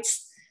viper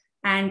bites.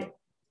 And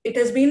it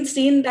has been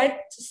seen that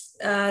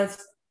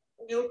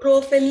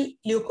neutrophil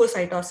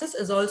leukocytosis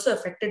is also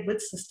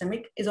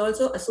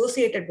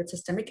associated with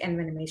systemic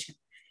envenomation.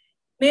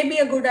 Maybe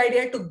a good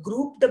idea to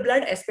group the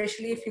blood,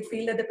 especially if you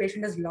feel that the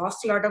patient has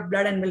lost a lot of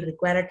blood and will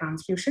require a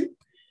transfusion.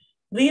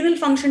 Renal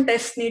function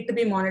tests need to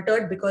be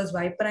monitored because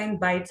viperine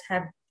bites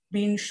have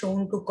been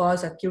shown to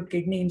cause acute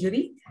kidney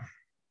injury.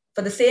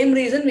 For the same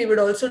reason, we would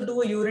also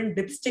do a urine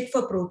dipstick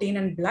for protein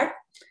and blood.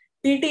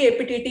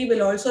 PT-APTT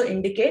will also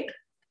indicate,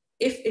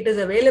 if it is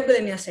available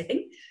in your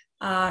setting,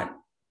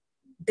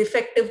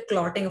 defective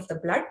clotting of the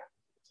blood.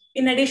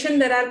 In addition,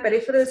 there are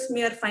peripheral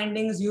smear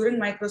findings, urine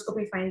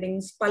microscopy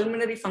findings,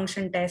 pulmonary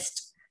function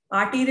test,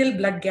 arterial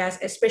blood gas,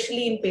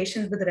 especially in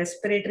patients with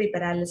respiratory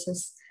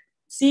paralysis,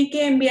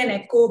 CKMB and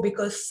echo,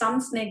 because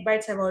some snake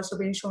bites have also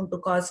been shown to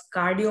cause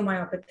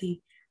cardiomyopathy,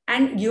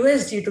 and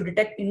USG to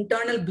detect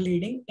internal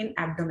bleeding in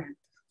abdomen.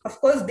 Of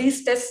course,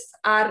 these tests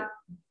are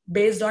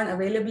based on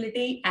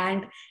availability,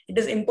 and it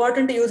is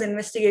important to use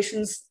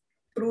investigations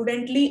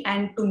prudently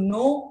and to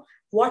know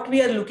what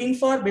we are looking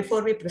for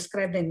before we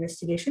prescribe the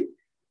investigation.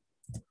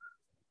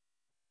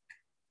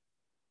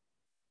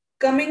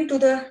 Coming to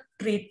the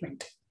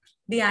treatment,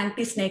 the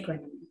anti-snake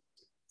venom.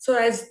 So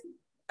as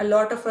a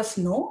lot of us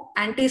know,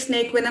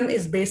 anti-snake venom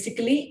is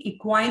basically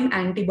equine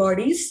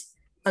antibodies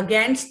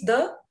against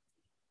the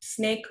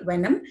snake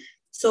venom.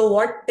 So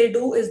what they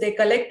do is they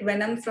collect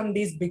venom from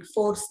these big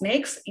four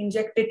snakes,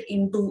 inject it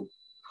into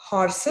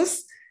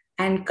horses,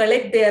 and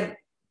collect their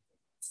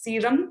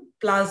serum,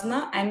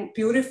 plasma, and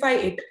purify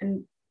it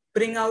and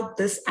bring out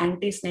this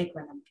anti-snake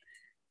venom.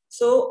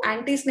 So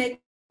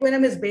anti-snake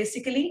venom is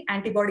basically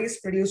antibodies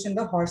produced in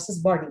the horse's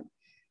body.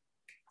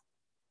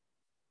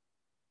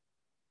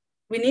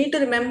 We need to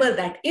remember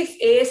that if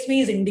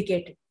ASV is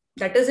indicated,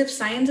 that is if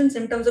signs and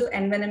symptoms of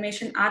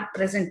envenomation are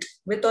present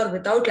with or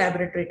without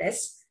laboratory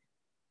tests,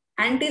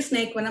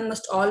 anti-snake venom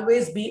must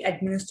always be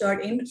administered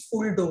in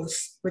full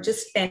dose, which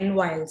is 10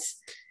 vials.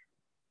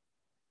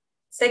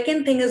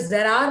 Second thing is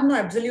there are no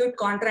absolute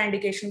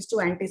contraindications to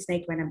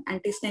anti-snake venom.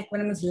 Anti-snake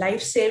venom is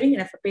life-saving,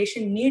 and if a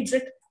patient needs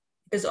it,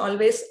 it is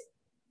always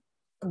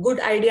a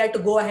good idea to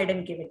go ahead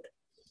and give it.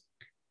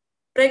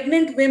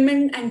 Pregnant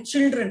women and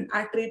children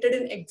are treated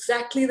in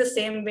exactly the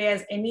same way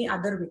as any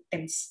other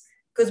victims,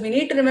 because we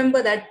need to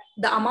remember that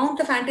the amount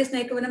of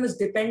anti-snake venom is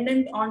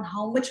dependent on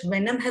how much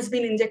venom has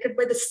been injected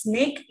by the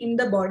snake in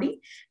the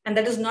body, and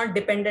that is not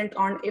dependent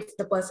on if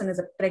the person is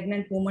a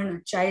pregnant woman,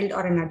 a child,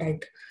 or an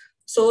adult.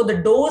 So the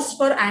dose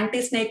for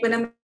anti-snake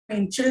venom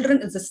in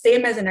children is the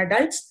same as in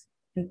adults,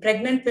 and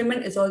pregnant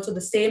women is also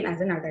the same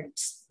as in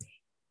adults.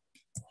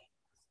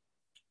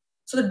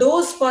 So the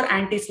dose for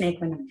anti-snake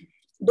venom.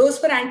 Dose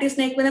for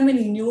anti-snake venom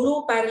in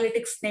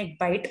neuroparalytic snake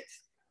bite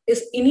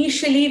is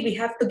initially we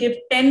have to give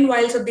 10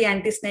 vials of the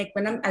anti-snake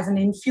venom as an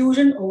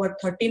infusion over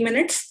 30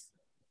 minutes,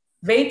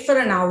 wait for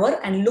an hour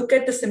and look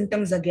at the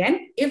symptoms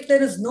again. If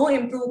there is no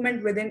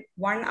improvement within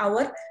 1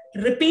 hour,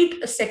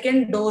 repeat a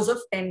second dose of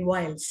 10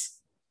 vials.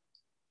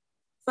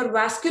 For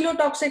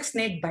vasculotoxic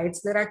snake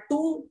bites, there are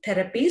two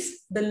therapies.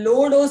 The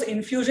low dose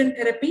infusion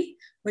therapy,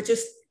 which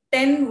is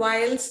 10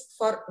 vials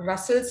for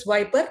Russell's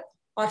viper,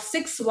 or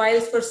 6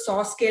 vials for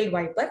saw-scaled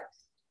viper.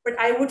 But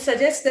I would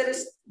suggest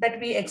that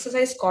we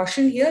exercise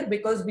caution here,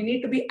 because we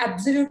need to be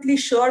absolutely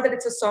sure that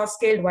it's a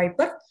saw-scaled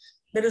viper.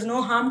 There is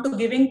no harm to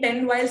giving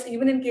 10 vials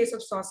even in case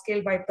of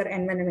saw-scaled viper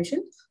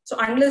envenomation. So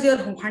unless you're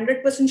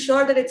 100%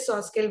 sure that it's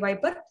saw-scaled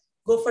viper,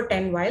 go for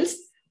 10 vials.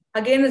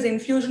 Again, is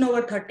infusion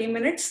over 30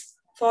 minutes,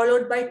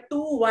 followed by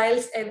 2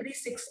 vials every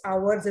 6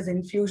 hours as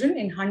infusion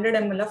in 100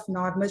 ml of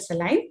normal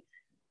saline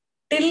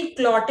till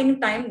clotting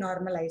time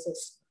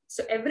normalizes.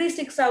 So every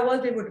 6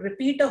 hours, we would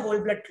repeat a whole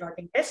blood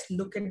clotting test,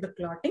 look at the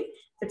clotting.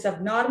 If it's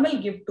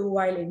abnormal, give 2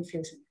 vial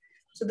infusion.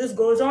 So this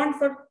goes on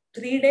for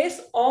 3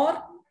 days or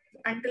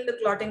until the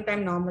clotting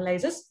time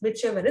normalizes,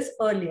 whichever is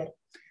earlier.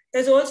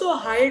 There's also a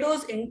high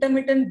dose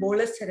intermittent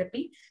bolus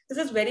therapy. This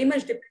is very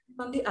much dependent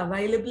on the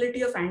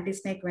availability of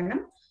anti-snake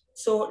venom.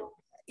 So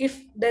if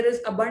there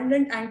is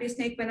abundant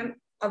anti-snake venom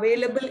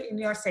available in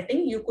your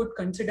setting, you could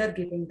consider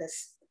giving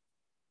this.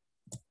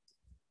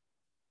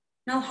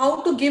 Now,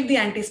 how to give the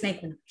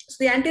anti-snake venom? So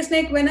the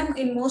anti-snake venom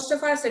in most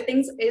of our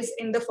settings is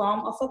in the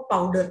form of a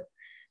powder.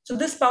 So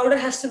this powder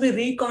has to be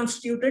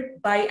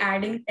reconstituted by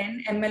adding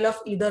 10 ml of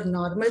either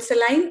normal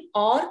saline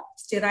or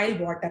sterile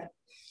water.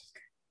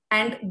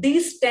 And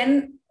these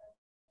 10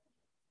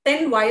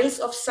 vials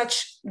of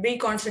such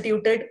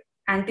reconstituted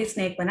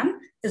anti-snake venom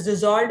is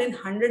dissolved in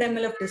 100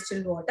 ml of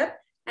distilled water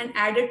and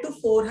added to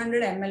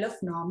 400 ml of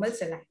normal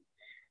saline.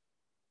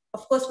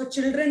 Of course, for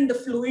children, the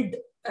fluid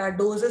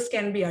doses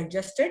can be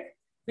adjusted.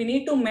 We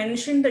need to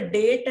mention the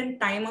date and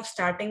time of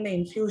starting the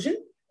infusion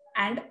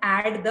and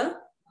add the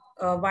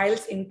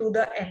vials into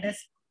the NS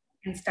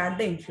and start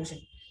the infusion.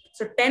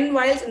 So 10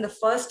 vials in the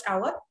first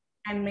hour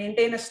and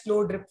maintain a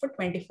slow drip for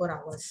 24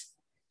 hours.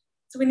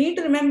 So we need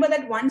to remember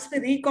that once we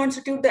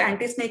reconstitute the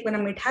anti-snake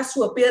venom, it has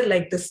to appear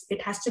like this.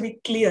 It has to be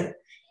clear.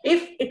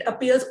 If it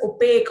appears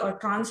opaque or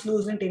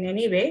translucent in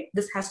any way,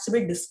 this has to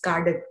be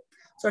discarded.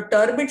 So a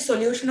turbid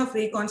solution of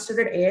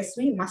reconstituted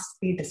ASV must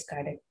be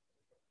discarded.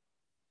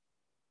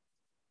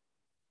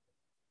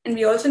 And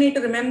we also need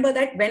to remember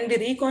that when we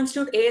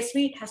reconstitute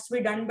ASV, it has to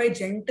be done by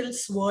gentle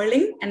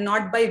swirling and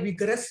not by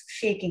vigorous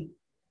shaking.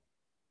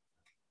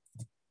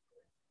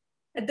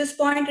 At this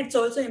point, it's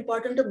also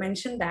important to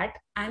mention that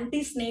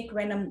anti-snake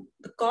venom,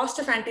 the cost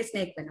of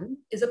anti-snake venom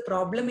is a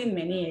problem in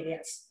many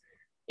areas.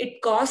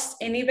 It costs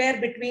anywhere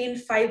between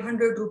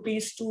 500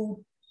 rupees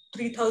to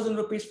 3,000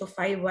 rupees for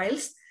 5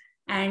 vials.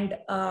 And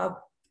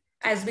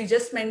as we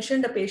just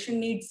mentioned, the patient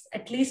needs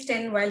at least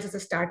 10 vials as a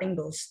starting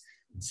dose.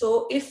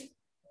 So if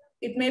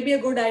it may be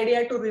a good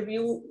idea to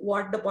review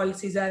what the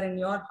policies are in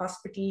your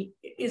hospital.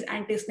 Is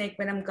anti-snake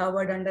venom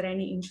covered under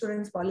any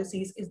insurance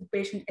policies? Is the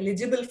patient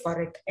eligible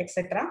for it,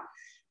 etc.?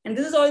 And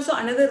this is also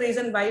another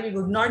reason why we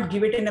would not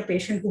give it in a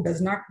patient who does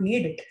not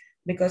need it,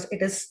 because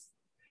it is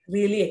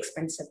really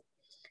expensive.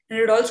 And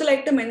I would also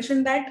like to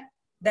mention that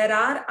there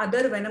are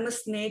other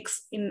venomous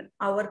snakes in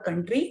our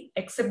country,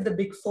 except the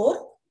big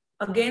four,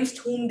 against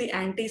whom the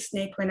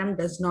anti-snake venom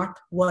does not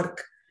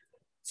work.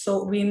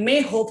 So we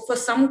may hope for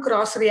some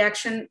cross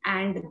reaction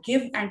and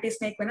give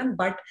anti-snake venom,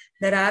 but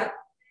there are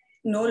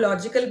no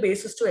logical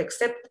basis to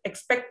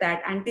expect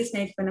that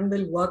anti-snake venom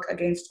will work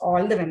against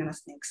all the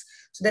venomous snakes.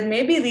 So there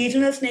may be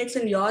regional snakes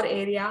in your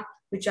area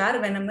which are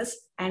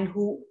venomous and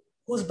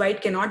whose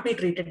bite cannot be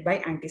treated by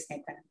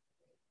anti-snake venom.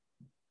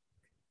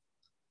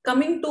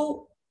 Coming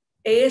to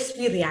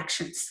ASV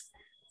reactions.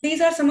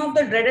 These are some of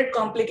the dreaded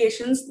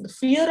complications, the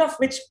fear of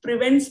which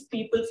prevents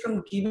people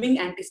from giving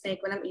anti-snake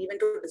venom even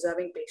to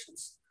deserving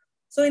patients.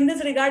 So in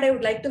this regard, I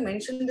would like to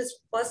mention this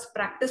first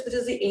practice, which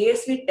is the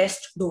ASV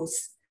test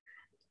dose.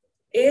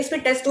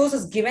 ASV test dose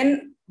is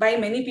given by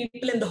many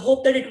people in the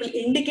hope that it will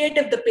indicate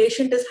if the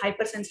patient is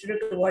hypersensitive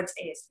towards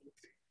ASV.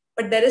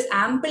 But there is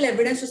ample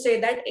evidence to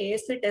say that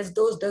ASV test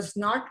dose does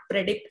not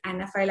predict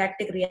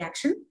anaphylactic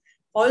reaction.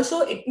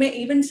 Also, it may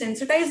even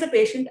sensitize the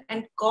patient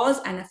and cause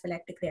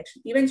anaphylactic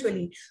reaction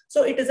eventually.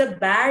 So it is a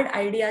bad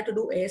idea to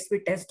do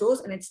ASV test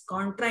dose, and it's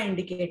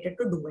contraindicated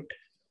to do it.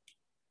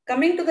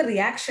 Coming to the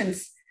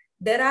reactions,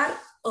 there are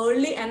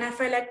early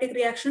anaphylactic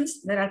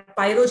reactions, there are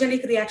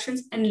pyrogenic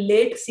reactions, and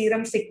late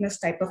serum sickness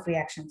type of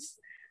reactions.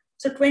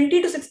 So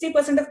 20 to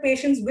 60% of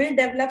patients will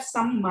develop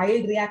some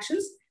mild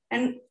reactions,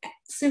 and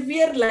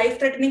severe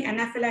life-threatening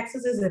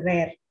anaphylaxis is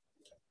rare.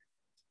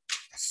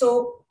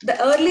 So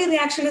the early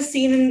reaction is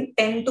seen in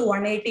 10 to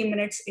 180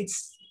 minutes. It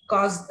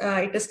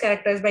is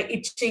characterized by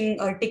itching,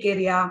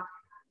 urticaria,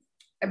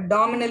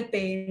 abdominal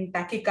pain,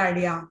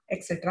 tachycardia,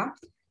 etc.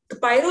 The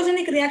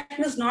pyrogenic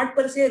reaction is not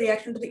per se a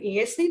reaction to the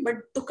ASV, but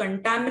to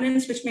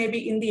contaminants which may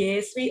be in the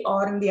ASV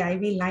or in the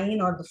IV line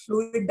or the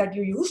fluid that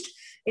you used.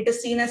 It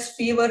is seen as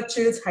fever,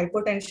 chills,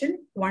 hypotension,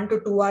 1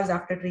 to 2 hours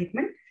after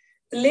treatment.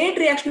 The late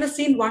reaction is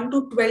seen 1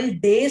 to 12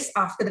 days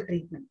after the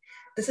treatment.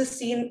 This is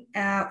seen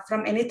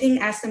from anything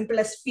as simple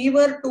as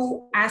fever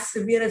to as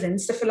severe as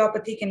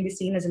encephalopathy can be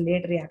seen as a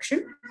late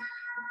reaction.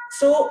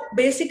 So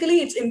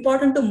basically, it's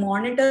important to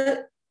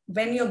monitor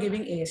when you're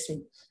giving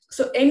ASV.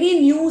 So any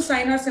new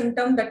sign or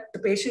symptom that the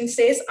patient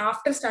says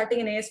after starting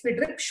an ASV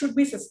drip should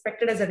be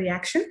suspected as a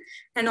reaction,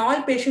 and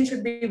all patients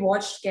should be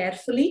watched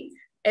carefully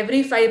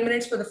every 5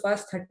 minutes for the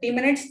first 30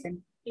 minutes,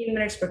 then 15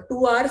 minutes for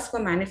 2 hours for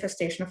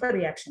manifestation of a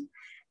reaction.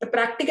 The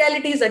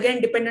practicality is again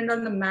dependent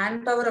on the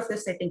manpower of the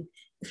setting.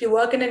 If you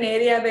work in an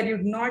area where you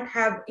do not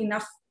have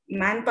enough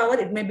manpower,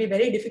 it may be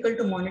very difficult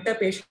to monitor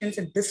patients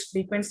at this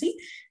frequency.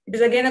 It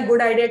is again a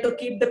good idea to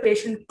keep the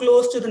patient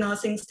close to the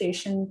nursing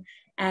station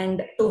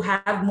and to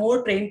have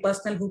more trained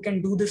personnel who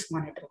can do this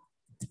monitoring.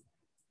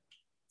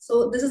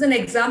 So this is an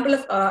example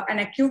of an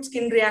acute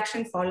skin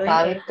reaction following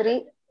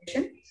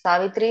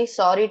Savithri,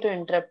 sorry to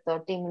interrupt.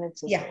 30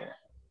 minutes.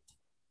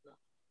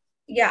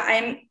 Yeah,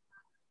 I'm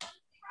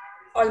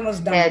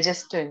almost done. Yeah,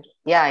 just to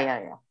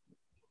yeah.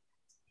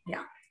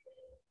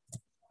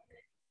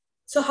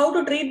 So how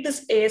to treat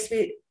this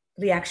ASV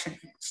reaction?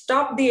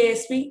 Stop the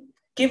ASV,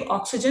 give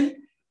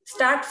oxygen,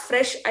 start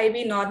fresh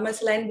IV normal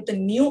saline with a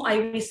new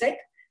IV set.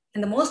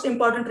 And the most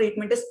important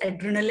treatment is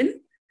adrenaline,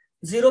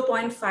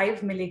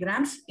 0.5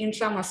 milligrams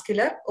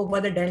intramuscular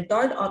over the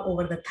deltoid or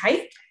over the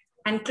thigh,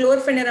 and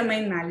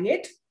chlorpheniramine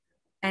maleate,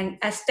 and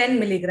as 10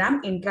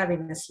 milligram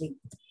intravenously.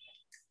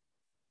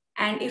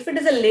 And if it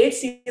is a late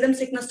serum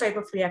sickness type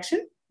of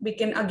reaction, we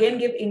can again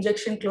give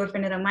injection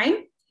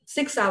chlorpheniramine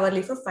 6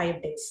 hourly for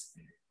 5 days.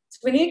 So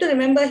we need to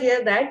remember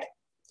here that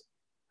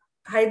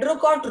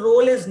hydrocort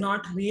role is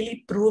not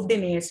really proved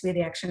in ASV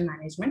reaction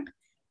management.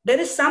 There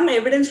is some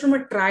evidence from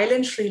a trial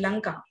in Sri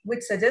Lanka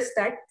which suggests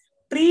that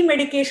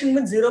pre-medication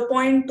with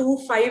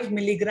 0.25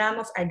 milligram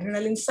of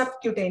adrenaline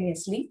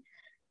subcutaneously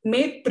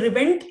may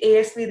prevent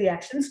ASV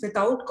reactions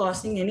without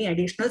causing any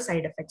additional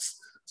side effects.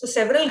 So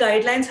several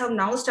guidelines have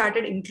now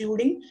started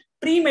including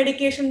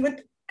pre-medication with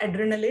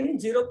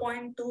adrenaline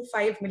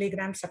 0.25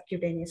 milligrams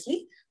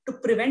subcutaneously to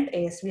prevent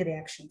ASV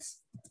reactions.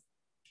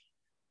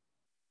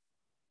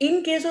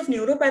 In case of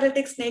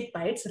neuroparalytic snake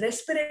bites,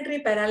 respiratory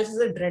paralysis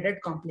is a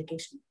dreaded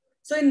complication.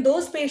 So in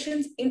those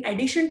patients, in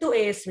addition to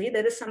ASV,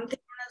 there is something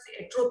known as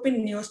the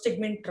atropine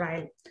neostigmine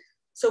trial.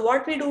 So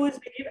what we do is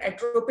we give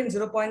atropine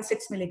 0.6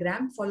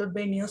 milligram followed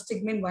by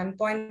neostigmine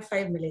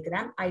 1.5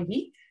 milligram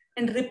IV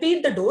and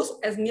repeat the dose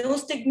as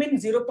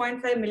neostigmine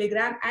 0.5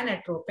 milligram and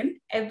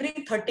atropine every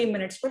 30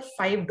 minutes for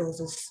 5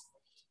 doses.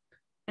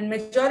 And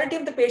majority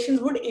of the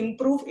patients would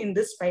improve in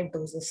this 5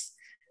 doses.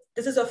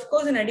 This is of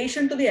course in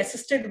addition to the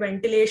assisted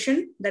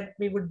ventilation that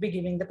we would be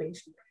giving the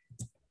patient.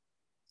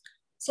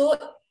 So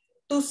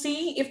to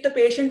see if the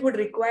patient would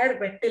require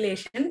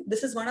ventilation,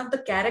 this is one of the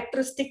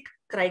characteristic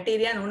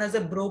criteria known as a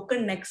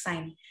broken neck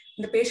sign.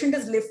 The patient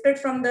is lifted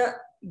from the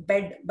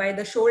bed by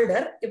the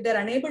shoulder. If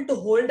they're unable to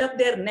hold up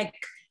their neck,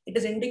 it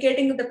is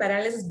indicating that the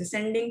paralysis is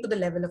descending to the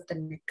level of the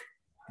neck.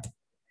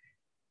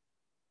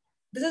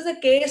 This is a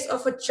case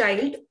of a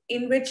child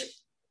in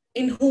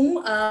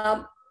whom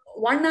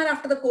 1 hour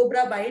after the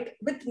cobra bite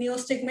with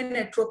neostigmine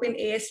atropine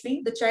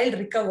ASV, the child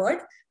recovered,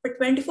 but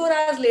 24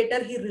 hours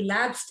later, he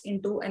relapsed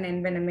into an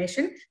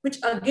envenomation, which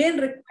again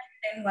required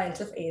 10 vials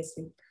of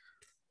ASV.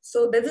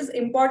 So this is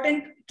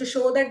important to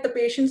show that the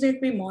patients need to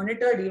be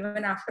monitored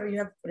even after you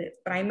have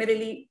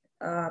primarily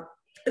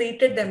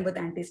treated them with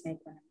anti-snake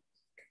venom.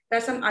 There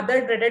are some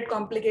other dreaded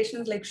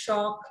complications like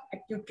shock,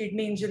 acute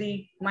kidney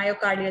injury,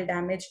 myocardial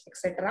damage,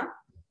 etc.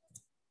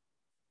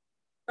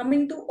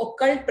 Coming to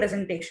occult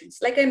presentations.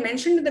 Like I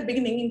mentioned in the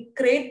beginning, in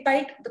crate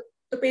bite,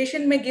 the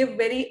patient may give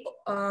very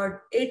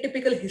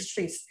atypical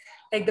histories.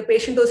 Like the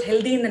patient was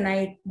healthy in the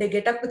night, they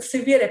get up with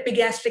severe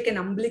epigastric and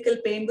umbilical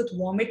pain with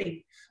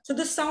vomiting. So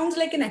this sounds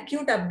like an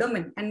acute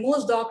abdomen, and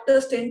most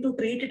doctors tend to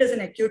treat it as an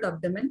acute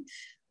abdomen,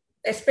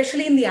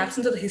 especially in the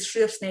absence of the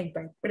history of snake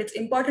bite. But it's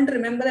important to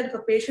remember that if a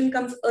patient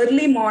comes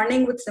early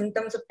morning with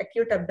symptoms of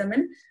acute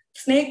abdomen,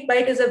 snake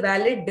bite is a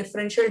valid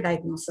differential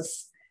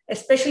diagnosis,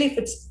 especially if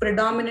it's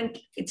prevalent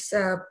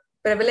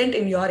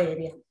in your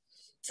area.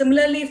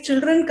 Similarly, if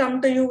children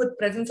come to you with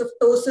presence of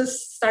ptosis,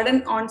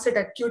 sudden onset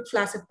acute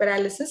flaccid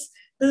paralysis,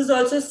 this is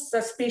also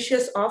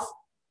suspicious of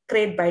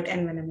crate bite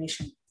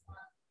envenomation.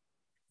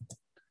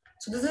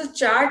 So this is a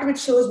chart which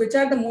shows which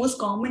are the most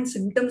common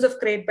symptoms of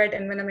crate bite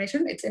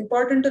envenomation. It's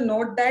important to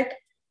note that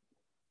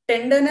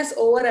tenderness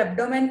over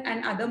abdomen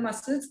and other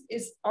muscles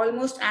is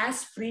almost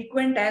as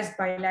frequent as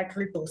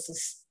bilateral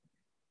ptosis.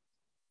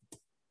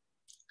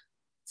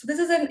 So this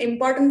is an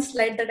important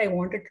slide that I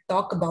wanted to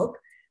talk about.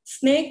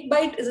 Snake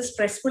bite is a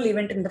stressful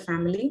event in the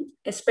family,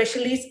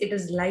 especially if it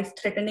is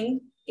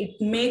life-threatening.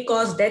 It may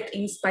cause death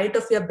in spite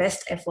of your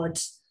best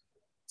efforts.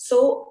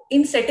 So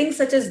in settings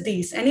such as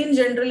these, and in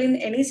general in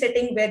any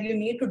setting where you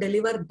need to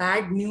deliver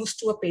bad news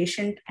to a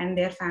patient and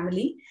their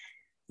family,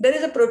 there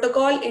is a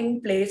protocol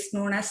in place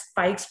known as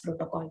Spike's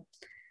protocol.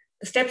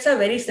 The steps are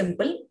very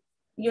simple.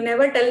 You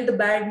never tell the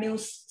bad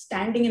news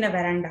standing in a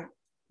veranda.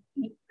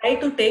 You try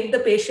to take the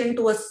patient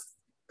to a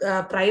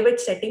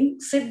private setting,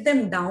 sit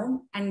them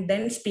down, and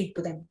then speak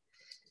to them.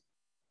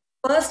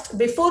 First,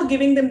 before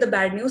giving them the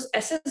bad news,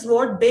 assess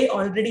what they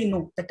already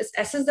know. That is,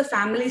 assess the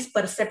family's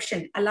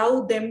perception.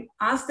 Allow them,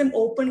 ask them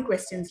open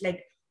questions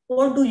like,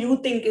 what do you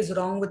think is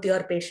wrong with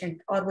your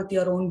patient or with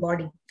your own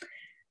body?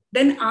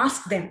 Then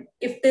ask them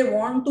if they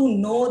want to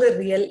know the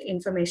real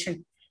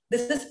information.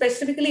 This is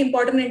specifically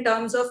important in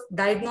terms of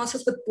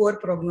diagnosis with poor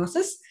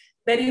prognosis,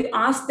 where you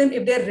ask them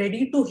if they're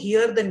ready to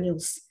hear the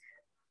news.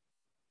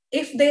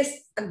 If they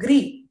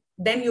agree,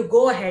 then you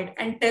go ahead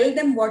and tell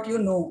them what you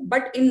know,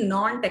 but in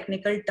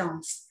non-technical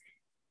terms.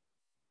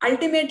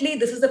 Ultimately,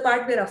 this is the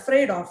part we're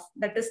afraid of.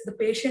 That is, the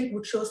patient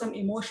would show some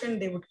emotion,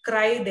 they would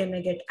cry, they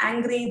may get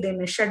angry, they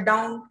may shut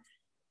down.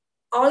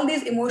 All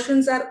these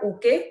emotions are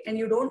okay, and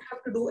you don't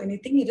have to do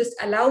anything. You just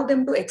allow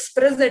them to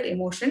express that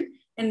emotion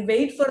and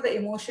wait for the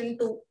emotion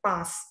to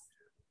pass.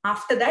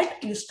 After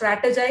that, you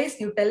strategize,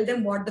 you tell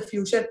them what the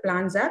future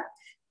plans are,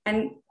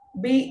 and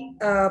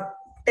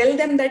tell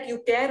them that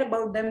you care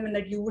about them and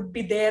that you would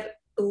be there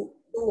to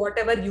do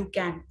whatever you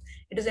can.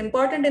 It is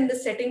important in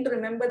this setting to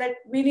remember that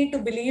we need to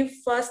believe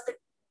first that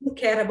you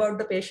care about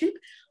the patient.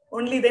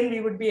 Only then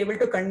we would be able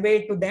to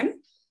convey it to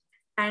them.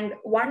 And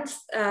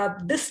once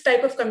this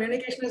type of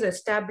communication is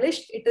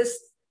established, it is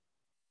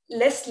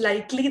less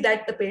likely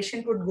that the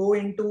patient would go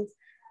into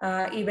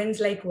events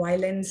like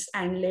violence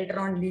and later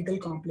on legal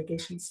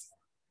complications.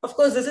 Of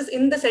course, this is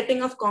in the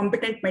setting of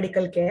competent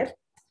medical care.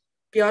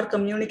 Pure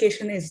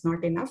communication is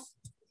not enough.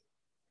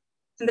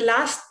 And the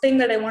last thing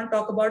that I want to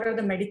talk about are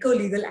the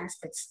medico-legal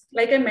aspects.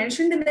 Like I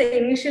mentioned in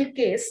the initial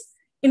case,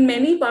 in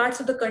many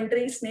parts of the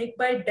country,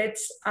 snakebite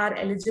deaths are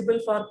eligible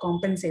for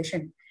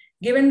compensation.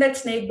 Given that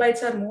snake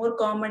bites are more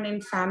common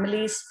in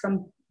families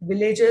from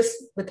villages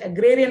with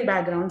agrarian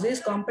backgrounds,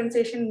 this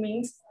compensation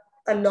means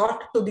a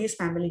lot to these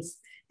families,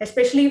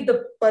 especially if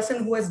the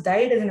person who has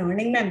died is an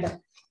earning member.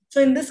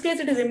 So in this case,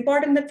 it is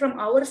important that from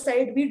our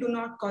side, we do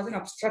not cause an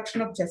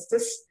obstruction of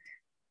justice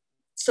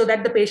so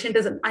that the patient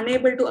is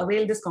unable to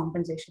avail this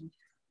compensation.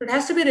 It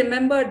has to be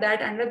remembered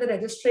that under the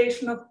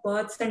Registration of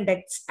Births and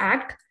Deaths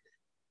Act,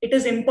 it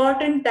is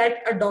important that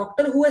a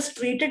doctor who has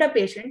treated a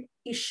patient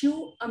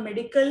issue a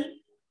medical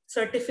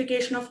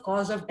certification of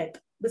cause of death.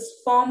 This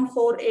Form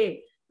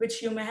 4A,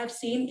 which you may have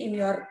seen in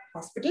your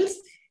hospitals,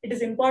 it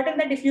is important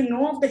that if you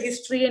know of the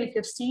history and if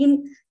you've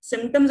seen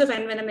symptoms of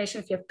envenomation,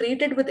 if you have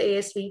treated with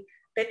ASV,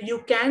 that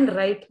you can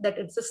write that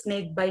it's a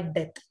snake bite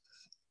death.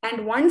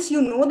 And once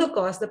you know the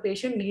cause, the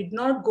patient need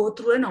not go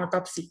through an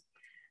autopsy.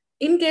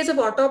 In case of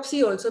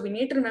autopsy also, we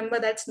need to remember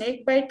that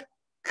snake bite,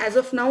 as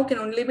of now, can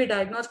only be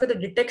diagnosed by the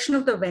detection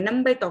of the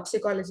venom by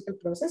toxicological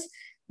process.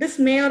 This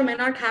may or may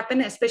not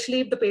happen, especially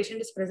if the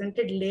patient is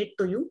presented late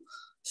to you.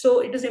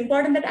 So it is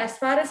important that as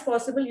far as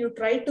possible, you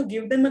try to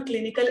give them a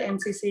clinical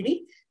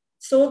MCCD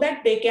so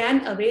that they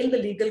can avail the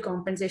legal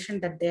compensation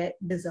that they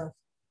deserve.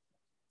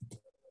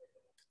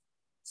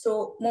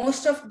 So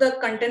most of the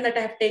content that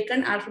I have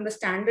taken are from the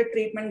standard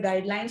treatment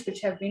guidelines,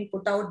 which have been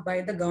put out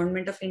by the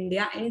Government of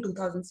India in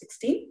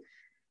 2016.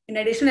 In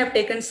addition, I've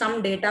taken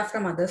some data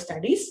from other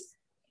studies.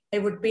 I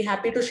would be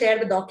happy to share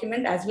the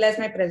document as well as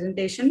my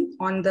presentation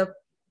on the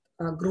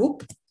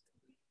group.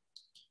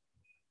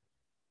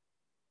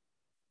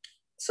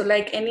 So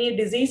like any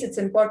disease, it's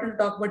important to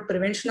talk about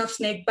prevention of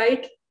snake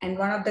bite. And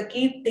one of the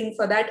key things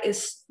for that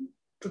is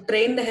to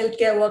train the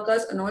healthcare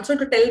workers and also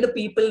to tell the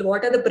people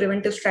what are the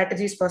preventive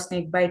strategies for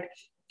snake bite.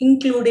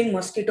 including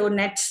mosquito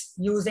nets,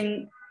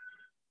 using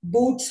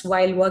boots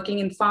while working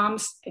in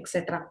farms,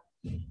 etc.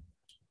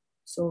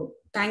 So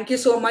thank you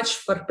so much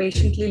for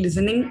patiently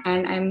listening,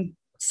 and I'm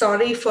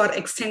sorry for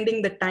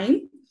extending the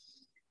time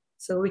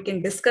so we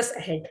can discuss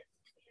ahead.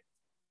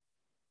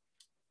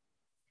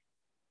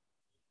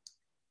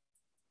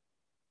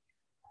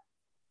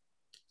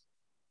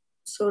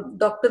 So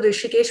Dr.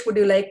 Rishikesh, would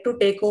you like to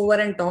take over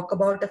and talk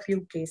about a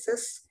few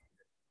cases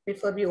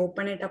before we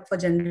open it up for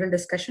general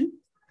discussion?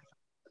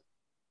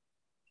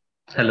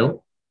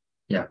 Hello.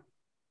 Yeah.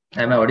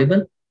 Am I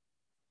audible?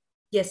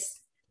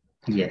 Yes.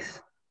 Yes.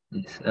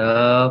 Yes.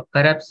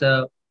 Perhaps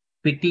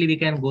quickly we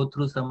can go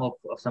through some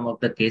of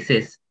the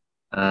cases,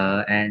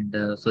 and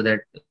so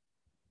that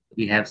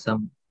we have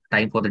some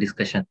time for the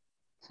discussion.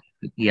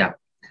 Yeah.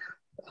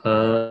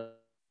 So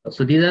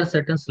these are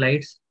certain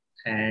slides,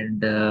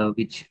 and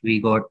which we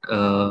got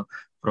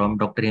from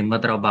Dr.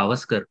 Himmat Rao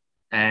Bavaskar,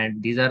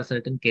 and these are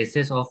certain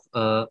cases of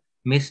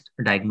missed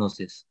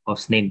diagnosis of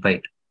snake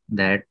bite.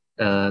 That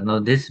now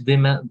this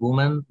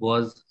woman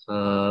was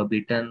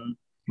bitten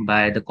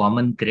by the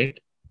common crate,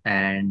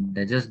 and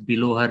just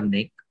below her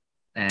neck,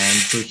 and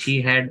so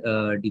she had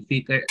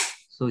difficult.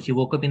 So she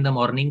woke up in the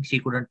morning, she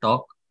couldn't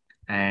talk,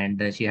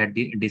 and she had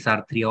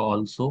dysarthria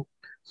also.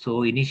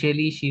 So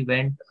initially, she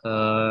went to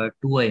a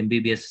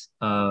MBBS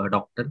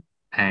doctor,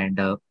 and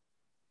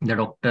the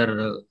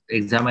doctor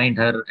examined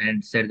her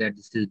and said that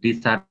this is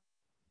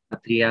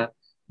dysarthria.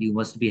 You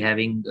must be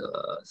having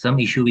some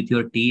issue with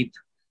your teeth.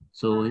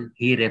 So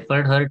he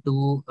referred her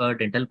to a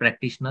dental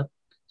practitioner.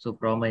 So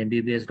from a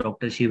MBBS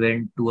doctor, she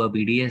went to a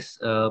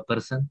BDS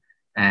person,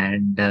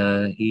 and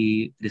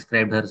he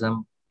prescribed her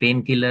some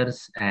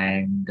painkillers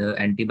and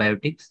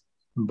antibiotics.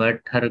 But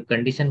her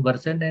condition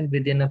worsened, and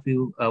within a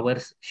few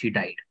hours, she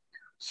died.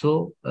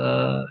 So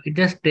it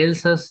just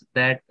tells us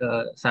that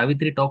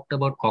Savitri talked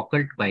about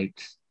cockle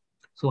bites.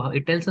 So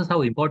it tells us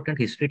how important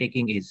history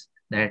taking is.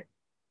 That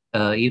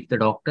if the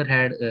doctor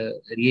had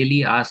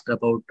really asked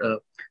about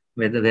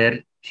whether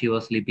where she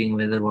was sleeping,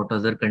 whether what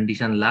was her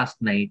condition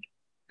last night,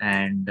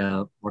 and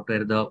what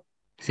were the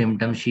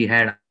symptoms she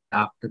had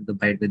after the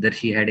bite, whether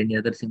she had any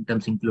other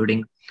symptoms,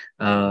 including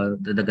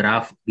the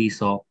graph we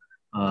saw,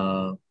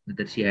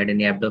 whether she had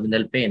any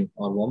abdominal pain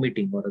or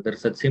vomiting or other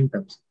such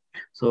symptoms.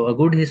 So a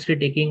good history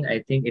taking, I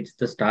think it's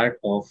the start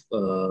of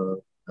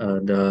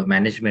the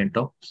management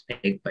of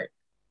snake bite.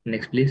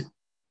 Next, please.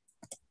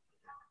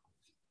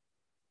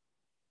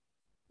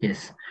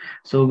 Yes.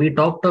 So we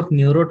talked of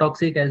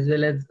neurotoxic as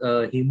well as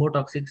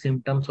hemotoxic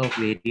symptoms of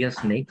various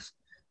snakes,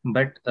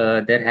 but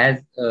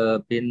there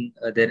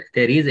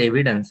is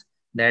evidence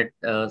that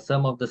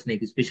some of the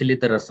snakes, especially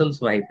the Russell's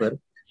viper,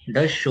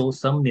 does show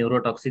some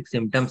neurotoxic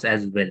symptoms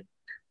as well.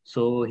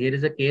 So here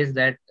is a case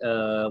that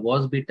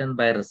was bitten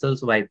by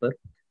Russell's viper.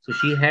 So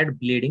she had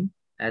bleeding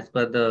as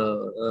per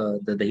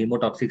the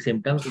hemotoxic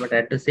symptoms, but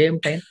at the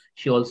same time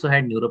she also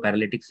had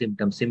neuroparalytic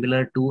symptoms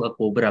similar to a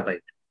cobra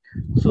bite.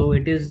 So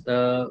it is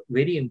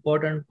very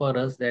important for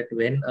us that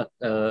when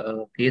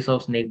a case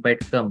of snake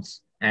bite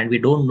comes and we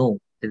don't know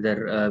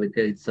whether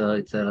it's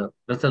a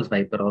Russell's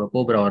viper or a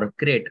cobra or a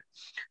crate,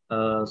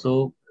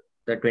 so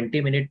the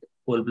 20-minute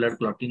whole blood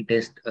clotting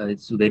test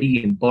is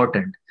very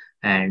important,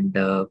 and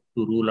to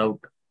rule out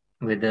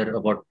whether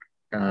what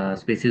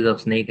species of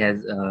snake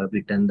has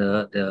bitten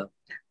the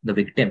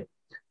victim.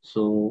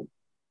 So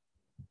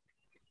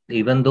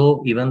even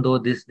though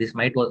this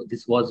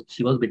was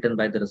she was bitten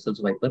by the Russell's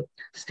viper,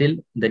 still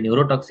the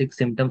neurotoxic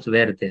symptoms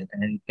were there,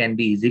 and it can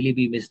be easily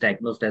be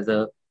misdiagnosed as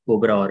a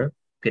cobra or a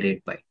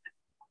crate bite.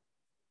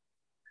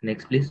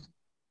 Next, please.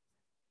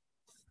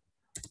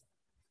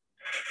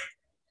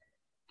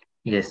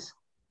 Yes.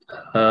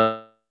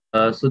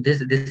 So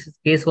this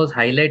case was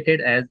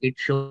highlighted as it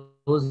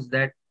shows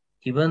that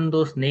even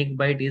though snake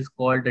bite is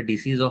called a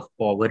disease of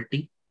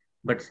poverty,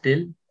 but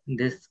still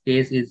this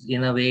case is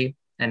in a way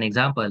an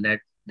example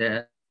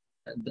that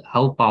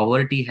how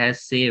poverty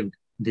has saved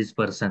this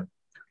person.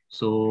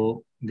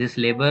 So this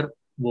labor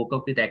woke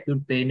up with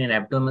acute pain in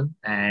abdomen,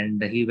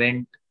 and he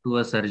went to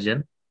a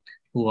surgeon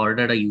who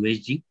ordered a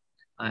USG.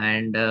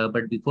 And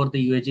but before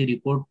the USG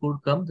report could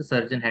come, the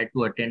surgeon had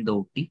to attend the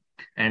OT,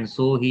 and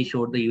so he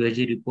showed the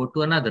USG report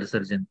to another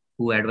surgeon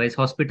who advised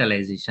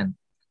hospitalization.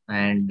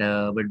 And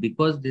but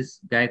because this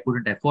guy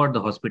couldn't afford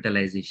the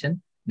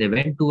hospitalization, they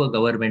went to a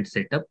government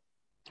setup,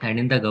 and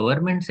in the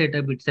government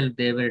setup itself,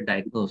 they were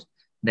diagnosed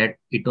that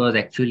it was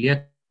actually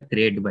a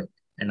crate bite.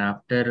 And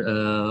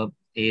after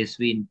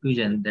ASV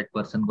infusion, that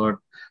person got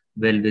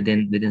well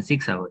within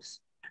 6 hours.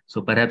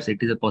 So perhaps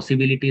it is a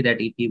possibility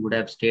that if he would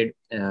have stayed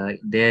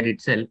there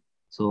itself,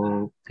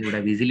 so he would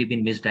have easily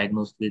been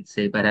misdiagnosed with,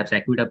 say, perhaps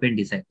acute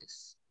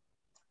appendicitis.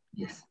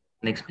 Yes.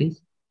 Next,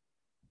 please.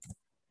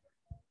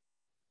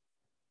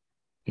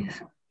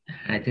 Yes.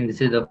 I think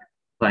this is the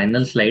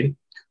final slide.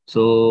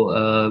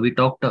 So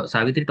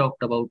Savitri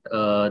talked about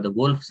the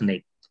wolf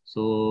snake.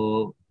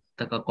 So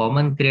the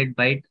common crate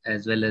bite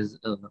as well as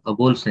a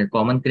wolf snake,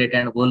 common crate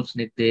and wolf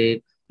snake,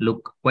 they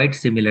look quite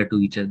similar to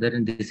each other.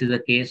 And this is a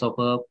case of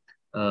a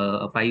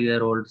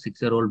 5-year-old,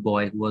 6-year-old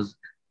boy who was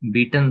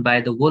bitten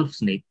by the wolf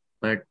snake,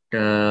 but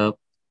the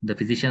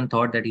physician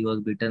thought that he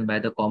was bitten by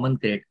the common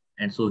crate,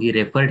 and so he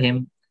referred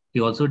him. He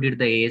also did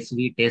the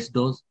ASV test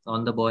dose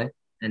on the boy,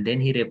 and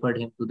then he referred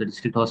him to the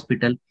district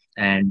hospital.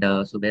 And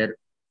so there,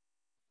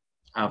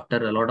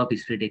 after a lot of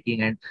history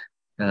taking, and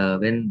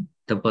when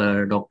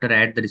the doctor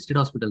at the district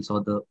hospital saw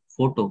the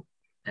photo,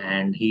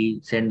 and he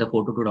sent the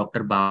photo to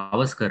Dr.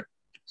 Bavaskar.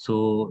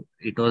 So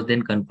it was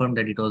then confirmed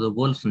that it was a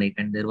wolf snake,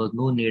 and there was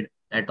no need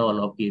at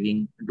all of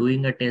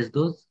doing a test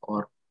dose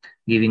or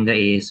giving the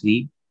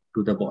ASV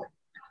to the boy.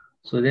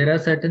 So there are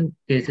certain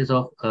cases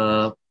of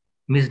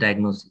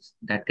misdiagnosis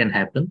that can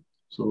happen.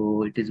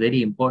 So it is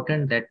very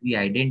important that we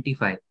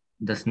identify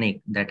the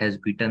snake that has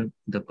bitten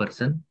the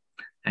person.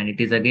 And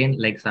it is again,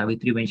 like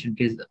Savitri mentioned,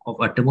 it is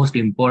of utmost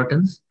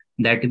importance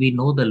that we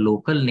know the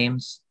local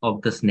names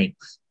of the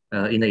snakes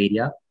in the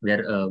area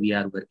where we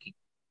are working.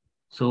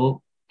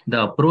 So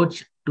the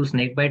approach to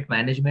snake bite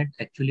management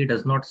actually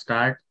does not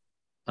start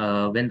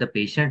when the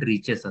patient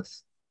reaches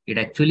us. It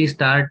actually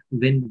starts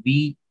when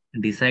we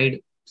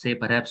decide, say,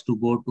 perhaps to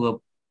go to a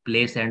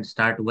place and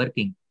start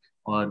working,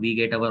 or we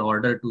get our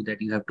order to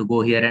that you have to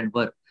go here and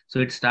work. So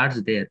it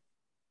starts there.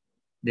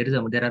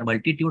 There are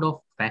multitude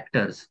of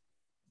factors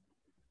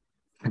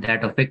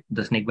that affect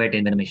the snake bite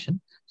envenomation.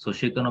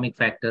 Socioeconomic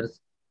factors,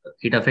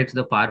 it affects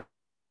the farmer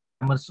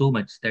so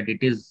much that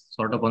it is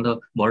sort of on the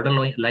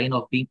borderline line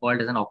of being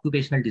called as an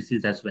occupational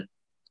disease as well.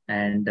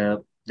 And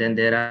then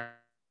there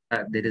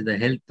is the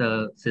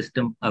health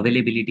system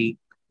availability,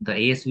 the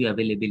ASV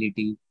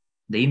availability,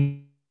 the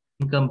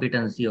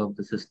incompetency of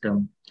the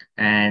system,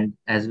 and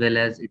as well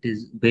as it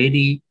is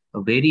a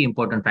very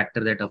important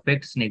factor that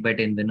affects snakebite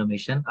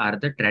envenomation are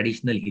the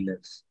traditional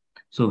healers.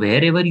 So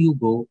wherever you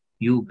go,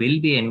 you will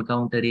be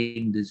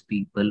encountering these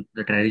people,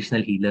 the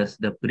traditional healers,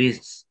 the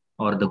priests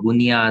or the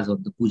gunyas or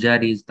the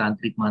pujaris,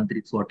 tantric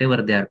mantriks,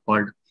 whatever they are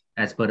called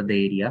as per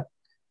the area.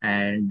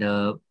 And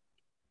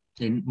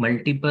in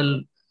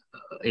multiple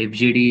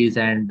FGDs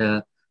and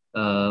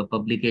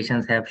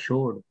publications have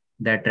showed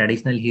that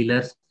traditional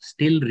healers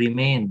still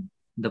remain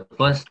the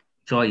first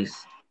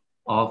choice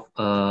of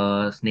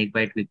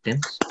snakebite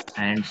victims.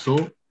 And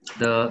so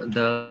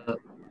the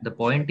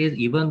point is,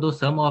 even though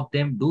some of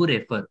them do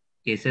refer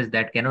cases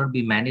that cannot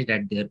be managed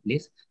at their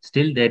place,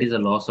 still there is a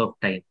loss of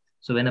time.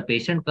 So when a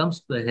patient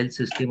comes to a health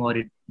system, or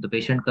the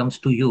patient comes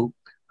to you,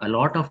 a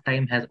lot of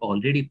time has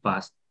already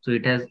passed. So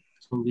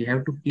we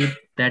have to keep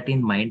that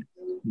in mind,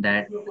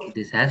 that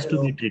this has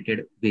to be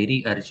treated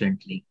very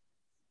urgently.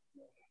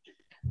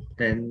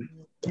 Then,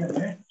 yes,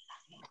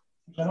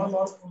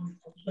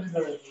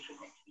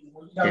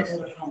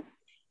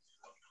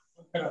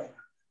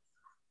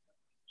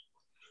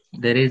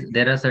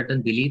 there are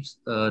certain beliefs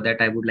that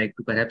I would like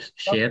to perhaps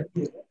share,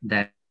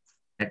 that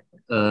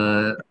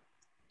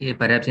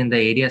perhaps in the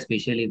area,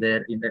 especially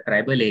where in the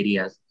tribal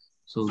areas.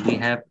 So we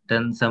have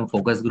done some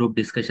focus group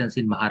discussions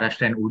in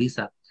Maharashtra and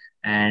Odisha,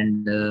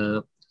 and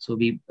so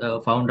we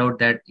found out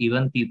that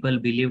even people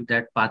believe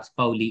that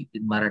Patspauli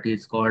in Marathi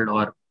is called,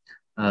 or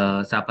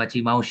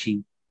Sapachi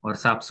Maushi, or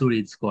Sapsuri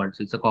it's called.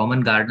 So it's a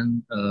common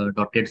garden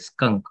dotted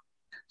skunk.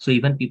 So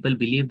even people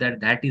believe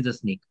that that is a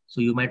snake. So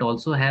you might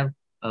also have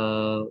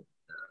uh,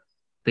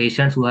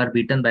 patients who are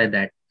bitten by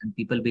that, and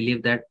people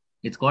believe that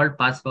it's called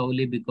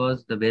Patspauli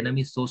because the venom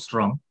is so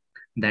strong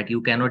that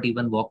you cannot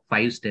even walk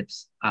 5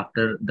 steps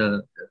after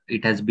the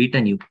it has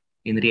bitten you.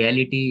 In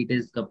reality, it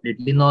is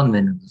completely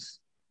non-venomous,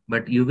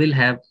 but you will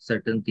have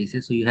certain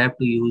cases. So you have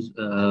to use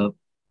the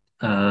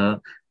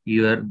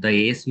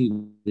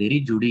ASV very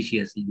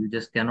judiciously. You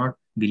just cannot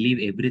believe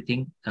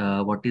everything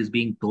what is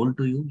being told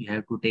to you. You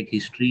have to take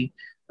history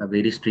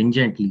very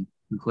stringently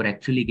before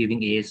actually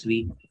giving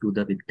ASV to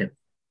the victim.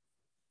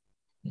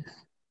 Yes.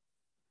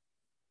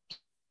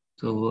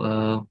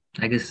 So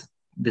I guess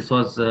this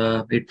was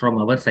it from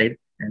our side,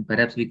 and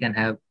perhaps we can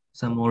have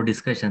some more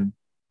discussion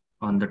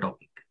on the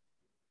topic.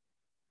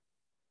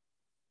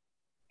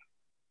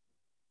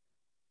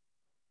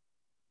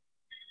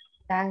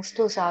 Thanks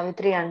to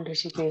Savitri and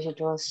Rishikesh.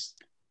 It was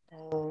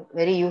a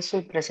very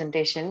useful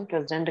presentation. It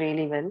was done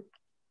really well.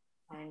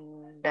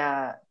 And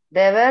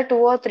there were 2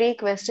 or 3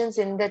 questions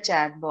in the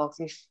chat box.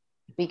 If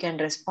we can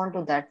respond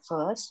to that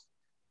first.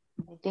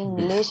 I think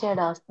Yes. Nilesh had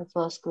asked the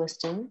first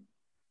question.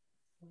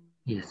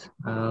 Yes.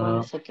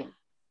 Hold a second.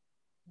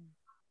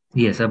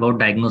 Yes, about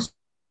diagnostic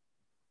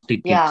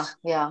kits.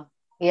 Yeah.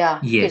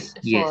 Yes,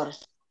 Kit yes, for.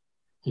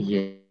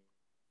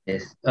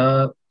 yes.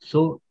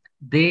 So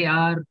they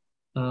are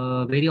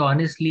very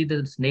honestly,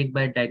 the snake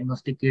bite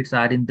diagnostic kits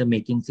are in the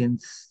making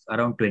since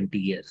around 20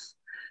 years.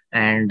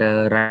 And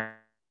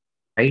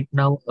right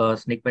now,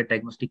 snake bite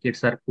diagnostic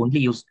kits are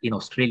only used in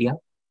Australia.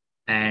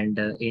 And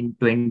in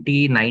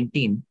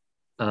 2019,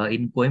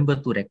 in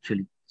Coimbatore,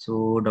 actually.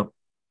 So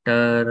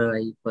Dr.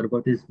 I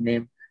forgot his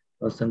name,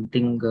 or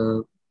something,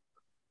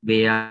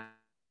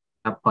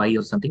 Veyapai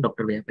or something,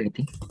 Dr. Veyapai, I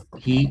think.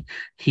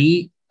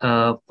 He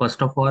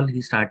first of all,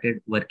 he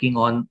started working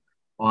on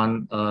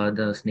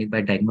the snake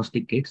bite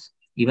diagnostic kits.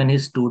 Even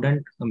his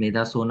student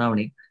Medha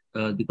Sonavne,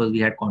 because we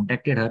had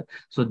contacted her,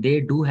 so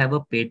they do have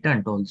a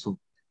patent also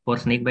for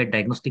snake bite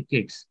diagnostic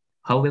kits.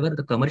 However,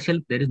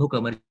 there is no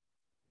commercial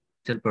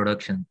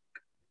production.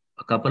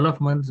 A couple of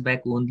months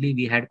back only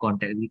we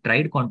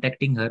tried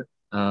contacting her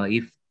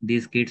if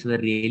these kits were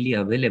really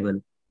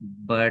available,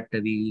 but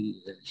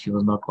she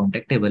was not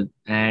contactable.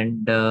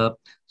 And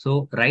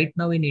so right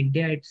now in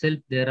India itself,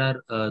 there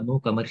are no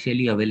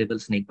commercially available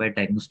snakebite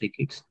diagnostic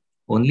kits.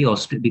 Only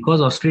because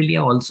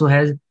Australia also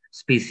has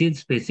species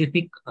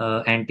specific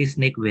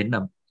anti-snake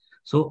venom.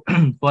 So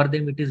for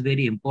them, it is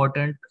very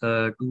important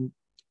to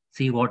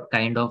see what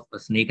kind of a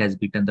snake has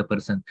bitten the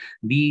person.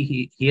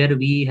 Here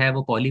we have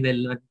a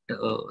polyvalent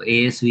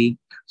ASV,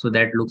 so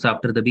that looks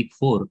after the big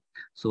four.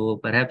 So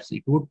perhaps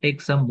it would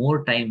take some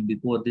more time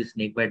before these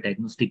snake bite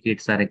diagnostic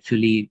kits are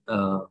actually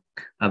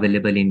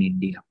available in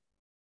India.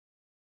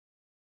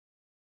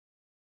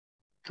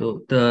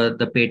 So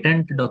the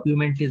patent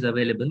document is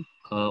available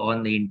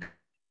on the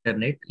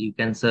internet. You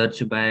can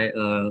search by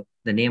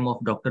the name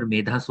of Dr.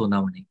 Medha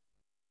Sonamane.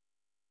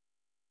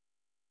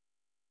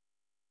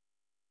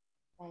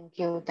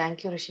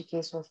 Thank you,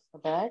 Rishikesh, for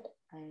that.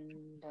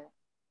 And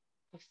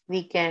if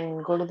we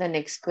can go to the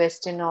next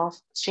question of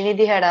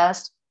Srinidhi had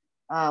asked,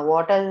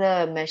 what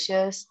are the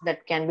measures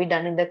that can be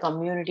done in the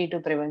community to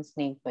prevent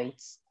snake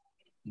bites?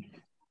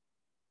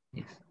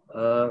 Yes.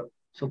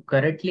 So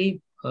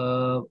currently,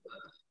 via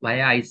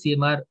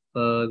ICMR,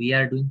 we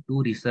are doing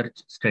two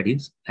research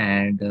studies,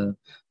 and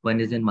one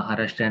is in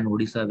Maharashtra and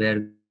Odisha,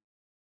 where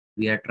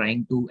we are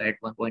trying to, at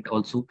one point,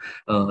 also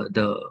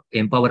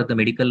empower the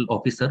medical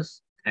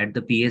officers at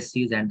the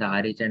PSCs and the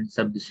RH and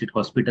sub-district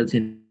hospitals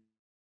in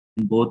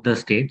both the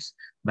states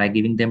by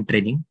giving them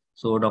training.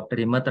 So Dr.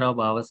 Himmat Rao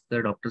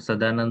Bavaskar, Dr.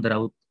 Sadanand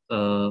Raut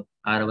are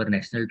our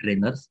national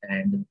trainers,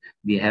 and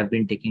we have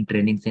been taking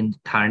trainings in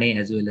Thane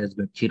as well as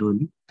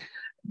Gadchiroli.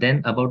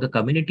 Then about the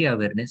community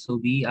awareness, so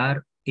we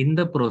are in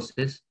the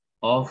process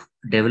of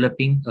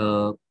developing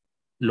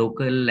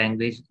local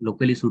language,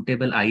 locally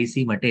suitable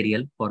IEC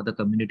material for the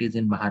communities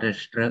in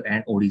Maharashtra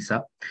and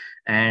Odisha.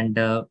 And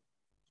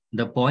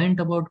the point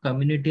about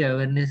community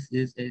awareness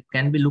is it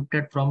can be looked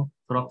at from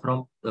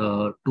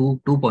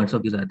two points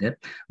of views are there.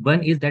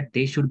 One is that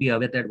they should be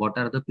aware that what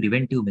are the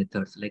preventive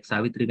methods, like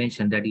Savithri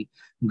mentioned that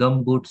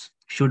gum boots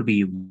should be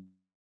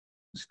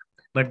used.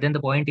 But then the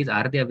point is,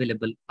 are they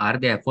available? Are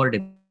they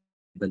affordable?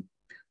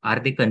 Are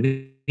they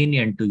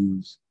convenient to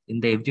use? In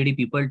the FGD,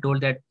 people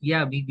told that,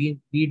 yeah,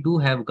 we do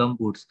have gum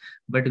boots,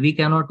 but we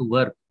cannot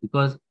work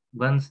because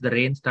once the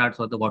rain starts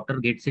or the water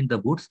gets in the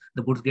boots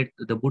get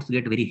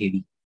very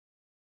heavy,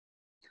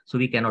 so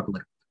we cannot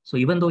work. So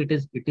even though it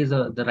is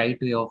the right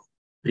way of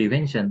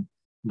prevention,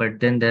 but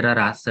then there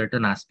are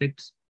certain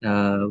aspects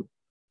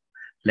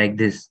like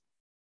this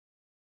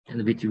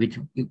which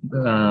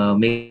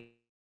make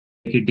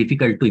it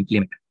difficult to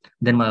implement.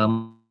 Then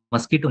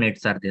mosquito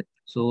nets are there.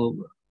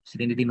 So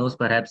Srinidhi knows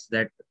perhaps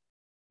that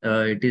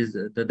it is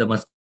the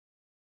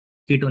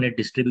mosquito net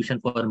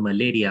distribution for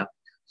malaria.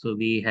 So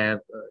we have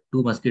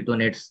two mosquito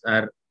nets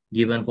are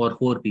given for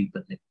four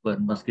people. Like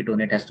one mosquito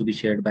net has to be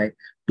shared by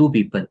two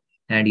people.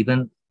 And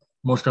even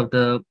most of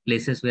the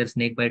places where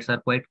snake bites are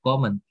quite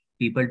common,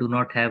 people do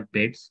not have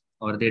beds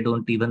or they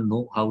don't even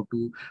know how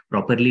to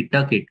properly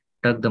tuck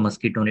the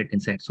mosquito net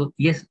inside. So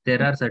yes,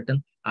 there are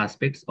certain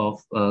aspects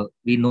of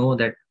we know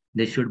that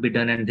this should be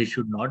done and this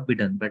should not be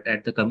done. But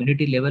at the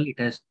community level,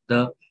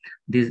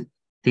 these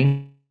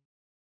things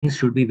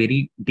should be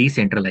very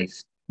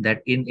decentralized.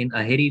 That in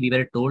Aheri, we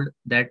were told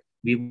that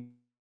we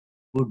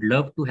would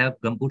love to have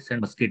gumboots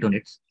and mosquito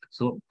nets.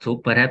 So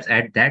perhaps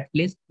at that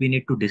place, we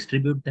need to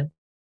distribute them.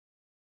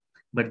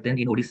 But then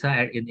in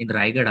Odisha, in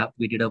Raigada,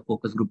 we did a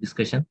focus group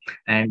discussion,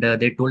 and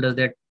they told us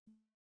that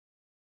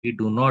we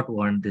do not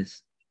want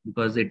this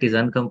because it is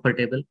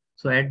uncomfortable.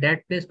 So at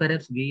that place,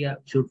 perhaps we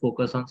should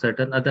focus on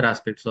certain other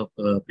aspects of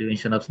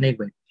prevention of snake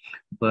bite.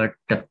 But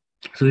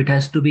so it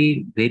has to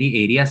be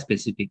very area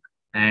specific,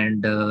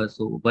 and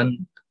so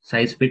one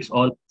size fits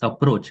all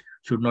approach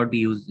should not be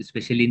used,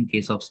 especially in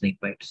case of snake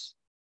bites.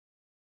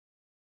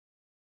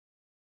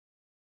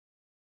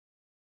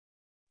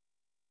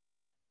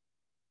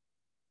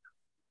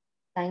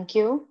 Thank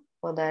you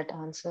for that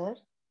answer.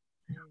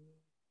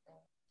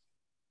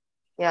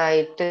 Yeah,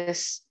 it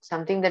is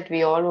something that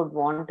we all would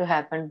want to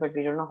happen, but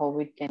we don't know how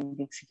it can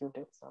be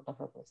executed, sort of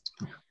a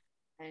question.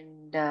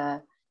 And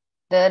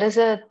there is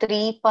a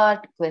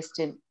three-part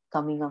question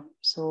coming up.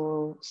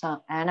 So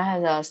Anna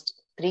has asked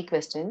three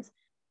questions.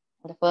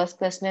 The first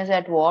question is,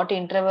 at what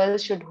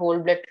intervals should whole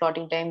blood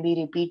clotting time be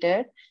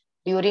repeated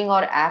during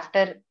or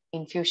after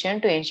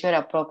infusion to ensure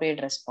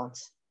appropriate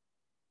response?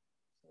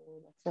 So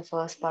that's the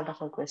first part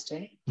of our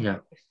question. Yeah.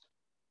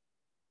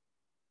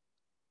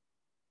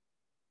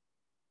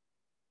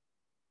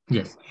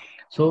 Yes.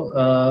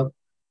 So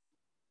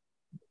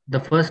the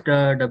first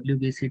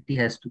WBCT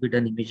has to be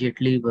done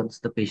immediately once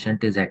the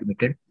patient is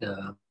admitted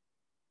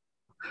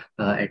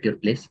at your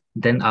place.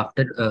 Then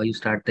after you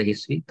start the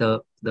history, the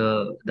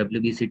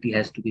WBCT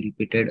has to be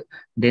repeated.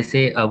 They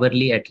say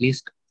hourly at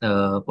least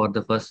for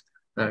the first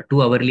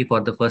 2 hourly for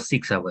the first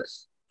 6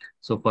 hours.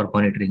 So for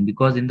monitoring,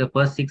 because in the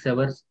first 6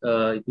 hours,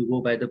 if you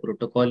go by the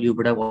protocol, you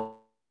would have already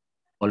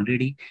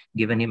already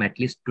given him at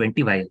least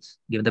 20 vials,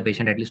 given the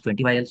patient at least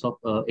 20 vials of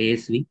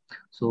ASV.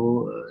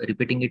 So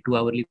repeating it 2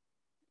 hourly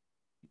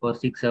for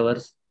 6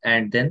 hours,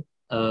 and then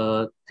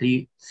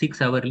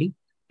 6 hourly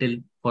till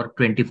for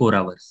 24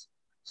 hours.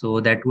 So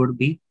that would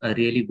be a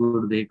really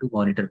good way to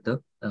monitor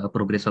the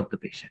progress of the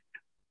patient.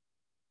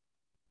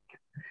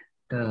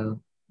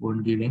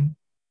 Wound giving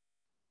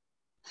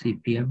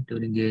CPM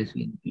during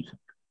ASV infusion.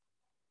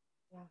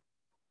 Yeah.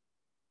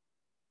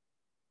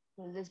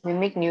 Will this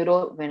mimic Yeah,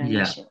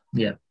 neuroventilation?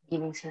 yeah.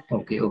 Giving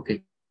CPR.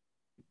 Okay.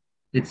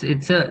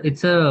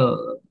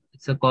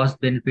 It's a cost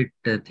benefit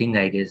thing,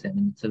 I guess. I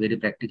mean, it's a very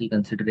practical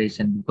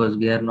consideration because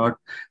we are not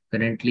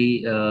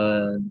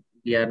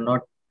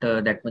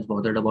that much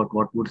bothered about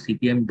what would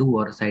CPM do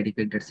or side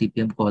effect that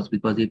CPM cause,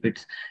 because if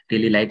it's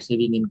really life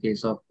saving in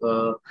case of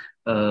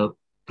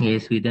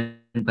ASV, then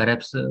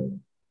perhaps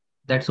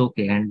that's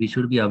okay, and we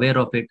should be aware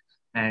of it.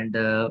 And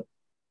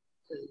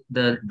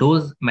the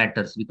dose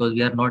matters because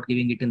we are not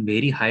giving it in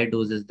very high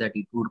doses that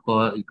it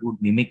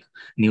would mimic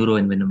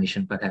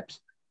neuroenvenomation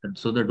perhaps.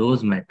 So the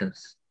dose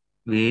matters.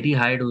 Very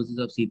high doses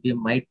of CPM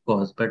might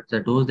cause, but the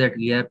dose that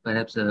we are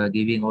perhaps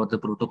giving, or the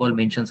protocol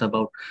mentions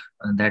about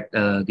that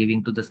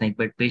giving to the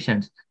snakebite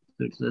patients,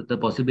 the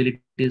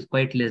possibility is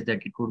quite less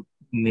that it would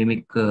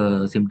mimic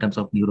symptoms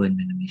of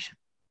neuroenvenomation.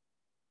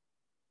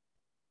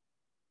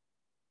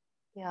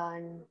 Yeah,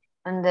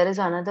 and there is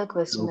another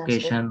question as well.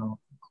 Location of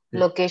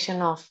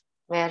Location of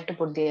where to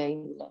put the IV.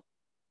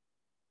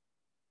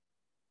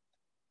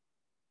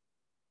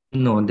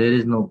 No, there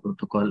is no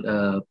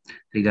protocol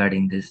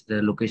regarding this.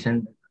 The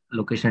location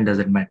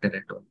doesn't matter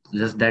at all.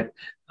 Just that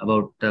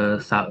about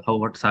how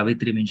what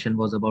Savitri mentioned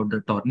was about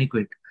the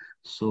tourniquet.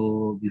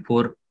 So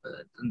before,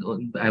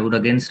 I would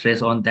again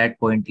stress on that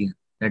point here,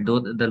 that though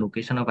the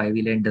location of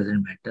IV line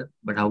doesn't matter,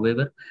 but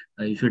however,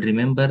 you should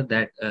remember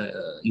that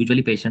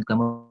usually patients come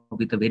up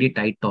with a very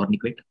tight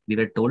tourniquet. We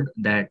were told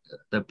that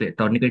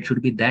tourniquet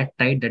should be that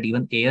tight that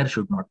even air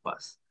should not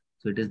pass.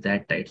 So it is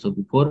that tight. So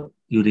before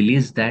you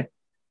release that,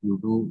 you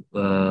do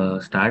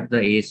start the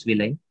ASV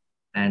line,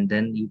 and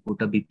then you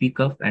put a BP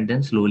cuff and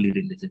then slowly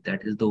release it.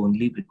 That is the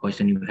only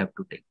precaution you have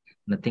to take.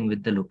 Nothing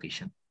with the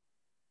location.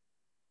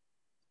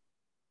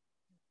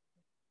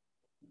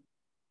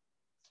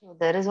 So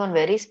there is one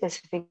very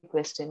specific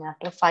question.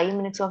 After 5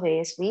 minutes of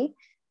ASV,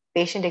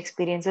 patient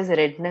experiences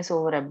redness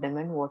over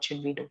abdomen. What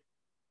should we do?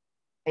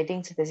 I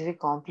think specific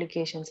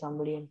complication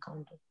somebody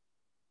encountered.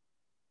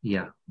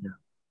 Yeah.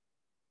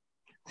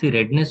 See,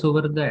 redness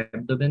over the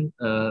abdomen,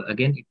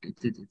 again,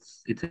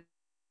 it's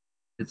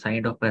a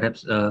sign of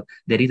perhaps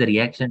there is a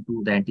reaction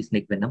to the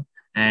anti-snake venom,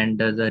 and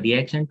the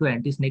reaction to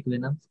anti-snake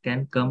venoms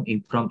can come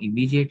from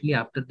immediately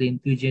after the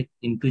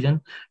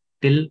infusion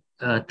till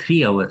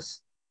 3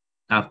 hours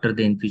after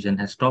the infusion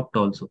has stopped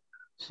also.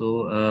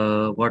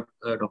 So what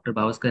Dr.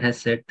 Bavaskar has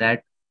said,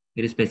 that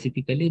it is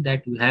specifically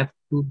that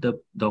the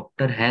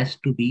doctor has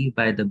to be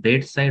by the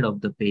bedside of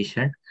the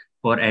patient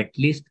for at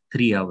least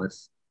 3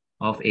 hours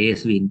of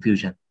ASV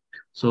infusion.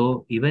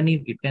 So even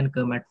if it can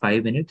come at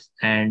 5 minutes,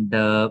 and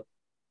the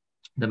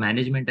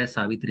management, as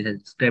Savitri has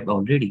described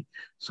already,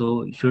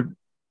 so you should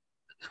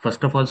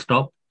first of all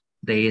stop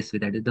the ASV.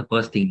 That is the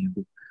first thing you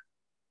do,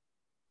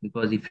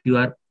 because if you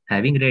are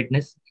having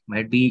redness, it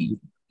might be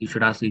you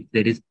should ask if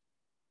there is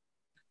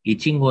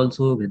itching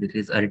also, whether it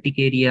is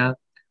urticaria.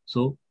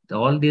 So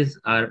all these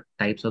are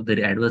types of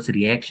the adverse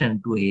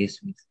reaction to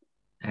ASVs.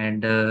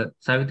 And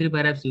Savitri,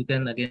 perhaps you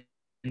can again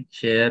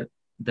share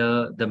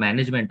the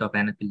management of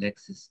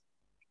anaphylaxis,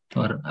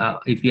 or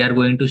if we are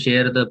going to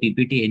share the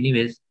PPT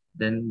anyways,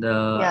 then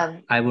Yeah,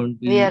 I won't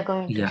we are be.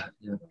 going to. Yeah.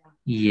 Yeah.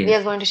 We are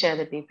Yes. going to share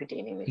the PPT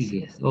anyways.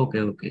 Yes.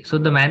 Okay. So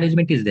the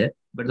management is there,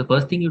 but the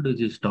first thing you do is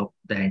you stop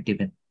the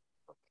antivenom.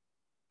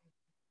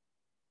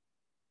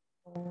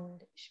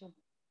 And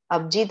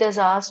Abjit has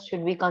asked,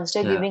 should we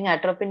consider Yeah. giving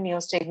atropine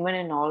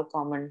neostigmine in all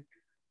common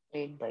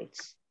trade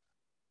bites?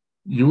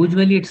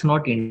 Usually it's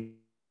not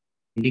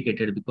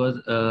indicated because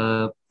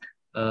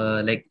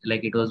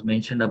like it was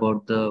mentioned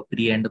about the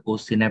pre and the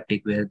post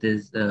synaptic, where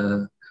there's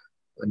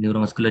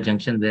neuromuscular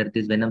junction, where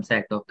this venom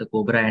sac of the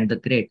cobra and the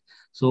crate.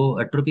 So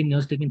atropine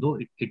neostigmine, though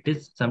it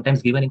is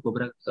sometimes given in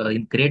cobra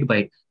in crate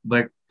bite,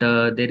 but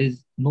there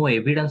is no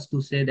evidence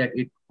to say that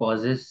it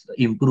causes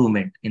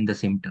improvement in the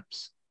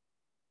symptoms.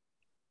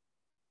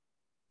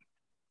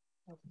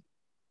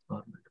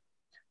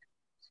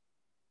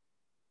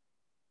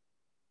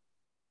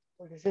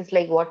 So this is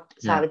like what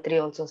Yeah. Savitri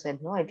also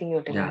said, no? I think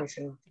you're telling Yeah. the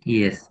same.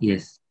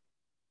 Yes.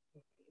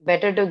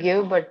 Better to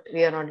give, but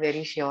we are not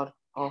very sure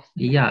of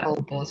Yeah. how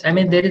I positive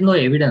mean, there that is is. no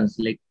evidence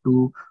like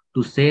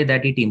to say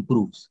that it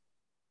improves.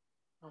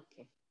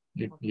 Okay.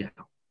 Yeah. Okay.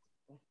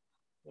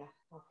 Yeah.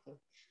 Okay.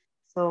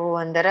 So,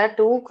 and there are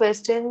two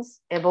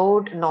questions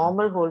about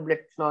normal whole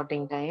blood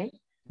clotting time.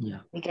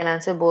 Yeah. We can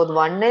answer both.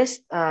 One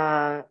is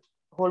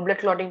whole blood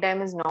clotting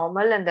time is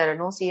normal and there are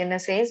no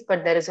CNSAs,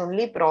 but there is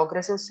only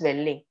progressive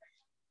swelling.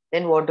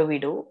 Then what do we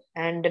do?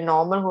 And the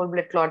normal whole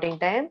blood clotting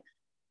time,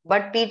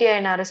 but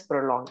PTINR is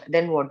prolonged.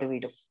 Then what do we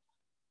do?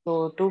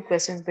 So two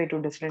questions by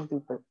two different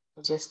people.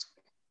 Just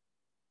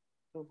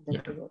group them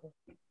Yeah, together.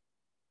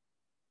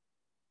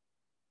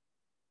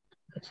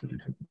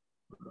 absolutely.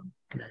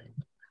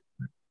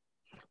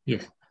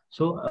 Yes.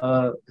 So,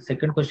 the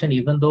second question,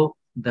 even though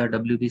the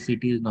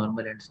WBCT is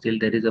normal and still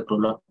there is a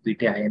prolonged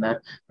PT-INR,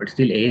 but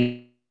still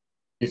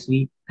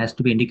ASV has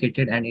to be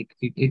indicated, and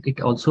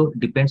it also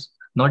depends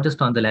not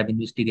just on the lab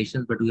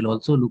investigations, but we will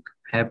also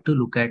have to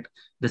look at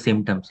the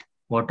symptoms.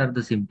 What are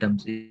the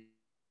symptoms?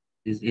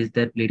 Is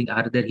there bleeding?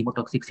 Are there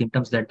hemotoxic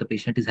symptoms that the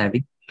patient is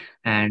having?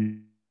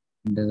 And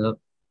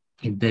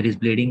if there is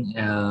bleeding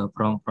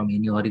from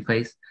any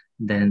orifice,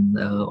 then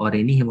or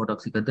any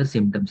hemotoxic other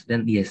symptoms,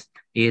 then yes,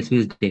 ASV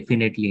is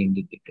definitely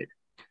indicated.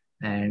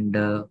 And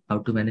how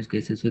to manage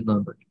cases with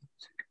normal.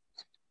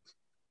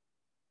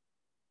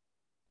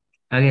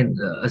 Again,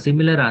 a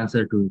similar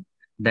answer to it,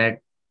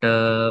 that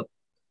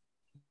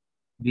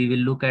we will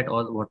look at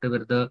all whatever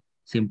the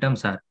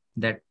symptoms are.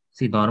 That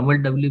see normal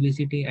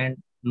WBCT and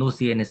no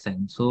CNS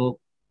sign. So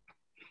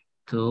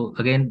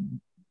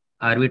again,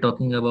 are we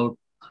talking about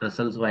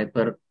Russell's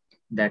Viper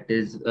that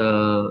is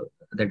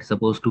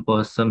supposed to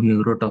cause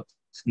some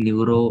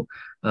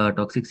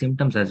toxic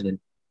symptoms as well?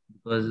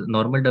 Because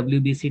normal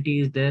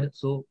WBCT is there,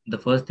 so the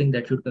first thing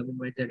that should come in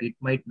mind that it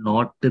might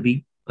not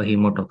be a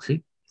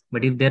hemotoxic.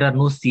 But if there are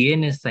no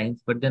CNS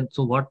signs, but then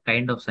so what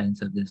kind of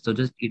signs are there? So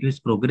just it is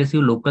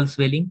progressive local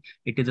swelling.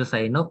 It is a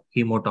sign of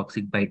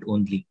hemotoxic bite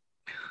only.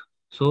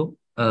 So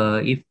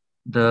if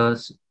the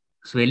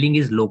swelling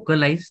is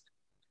localized,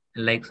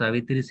 like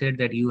Savitri said,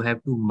 that you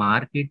have to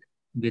mark it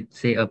with,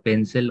 say, a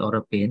pencil or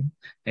a pen.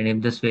 And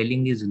if the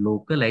swelling is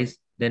localized,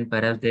 then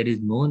perhaps there is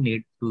no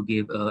need to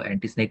give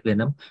anti-snake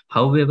venom.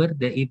 However,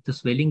 if the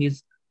swelling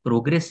is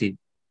progressive,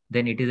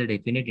 then it is a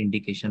definite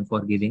indication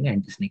for giving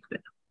anti-snake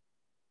venom.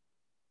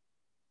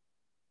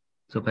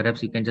 So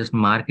perhaps you can just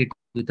mark it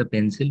with a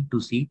pencil to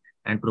see,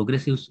 and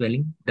progressive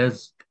swelling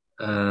does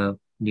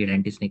need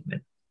anti-snake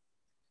venom.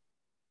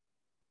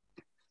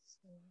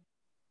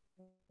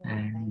 Yeah,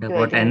 And thank you. I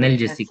what think that's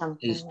analgesic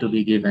something is to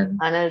be given?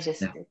 Yeah.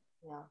 analgesic.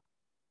 Yeah,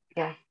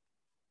 yeah.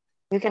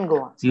 You can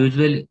go on, sir.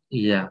 Usually,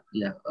 yeah.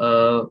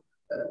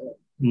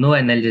 No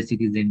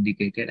analgesic is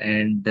indicated,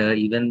 and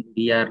even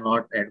we are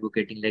not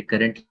advocating, like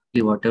currently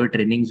whatever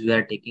trainings we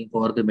are taking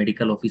for the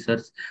medical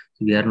officers,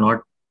 we are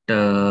not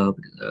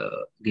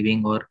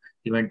giving or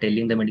even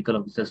telling the medical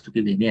officers to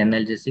give any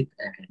analgesic,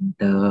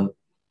 and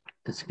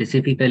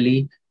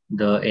specifically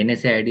the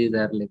NSAIDs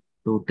are like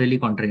totally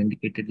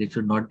contraindicated. They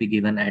should not be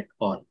given at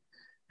all,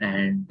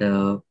 and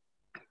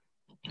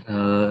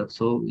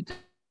so we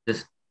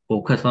just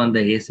focus on the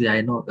ASV.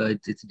 I know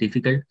it's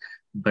difficult,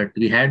 but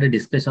we had a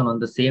discussion on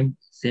the same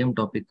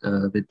topic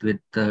with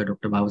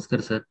Dr.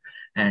 Bhavaskar sir,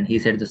 and he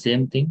said the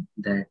same thing,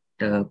 that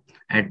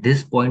at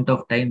this point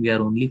of time we are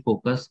only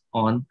focused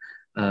on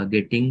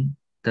getting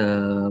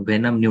the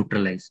venom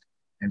neutralized,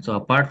 and so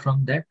apart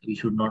from that we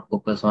should not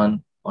focus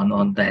on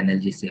the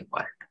analgesia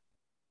part.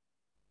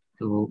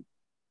 So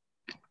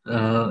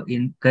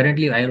in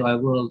currently, I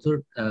would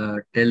also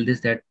tell this,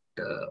 that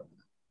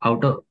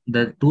out of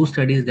the two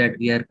studies that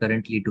we are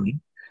currently doing,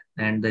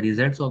 and the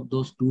results of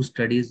those two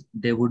studies,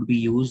 they would be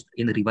used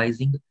in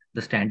revising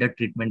the standard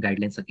treatment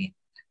guidelines again,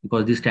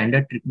 because the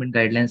standard treatment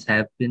guidelines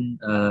have been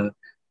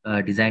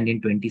designed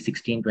in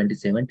 2016,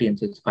 2017,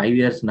 so it's 5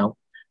 years now.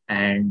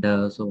 And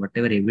so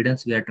whatever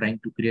evidence we are trying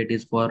to create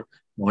is for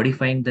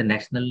modifying the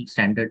national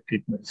standard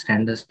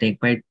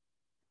snakebite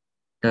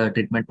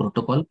treatment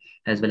protocol,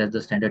 as well as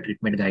the standard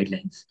treatment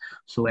guidelines.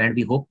 So, and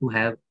we hope to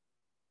have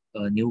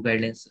new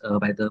guidelines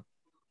by the,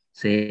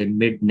 say,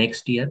 mid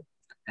next year.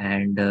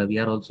 And we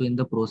are also in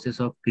the process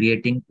of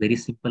creating very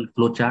simple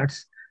flow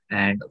charts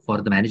and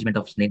for the management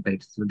of snake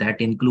bites. So that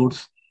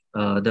includes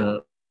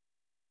the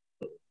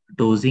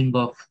dosing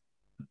of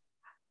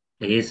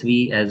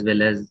ASV, as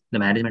well as the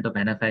management of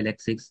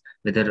anaphylaxis,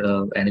 whether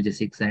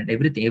analgesics, and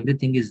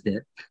everything is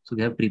there. So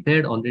we have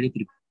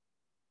already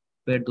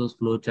prepared those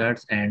flow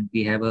charts, and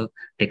we have a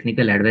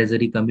technical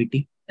advisory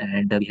committee,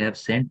 and we have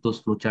sent those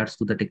flow charts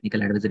to the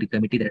technical advisory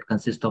committee that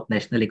consists of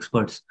national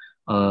experts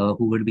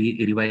who would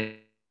be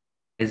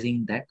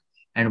revising that.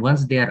 And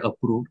once they are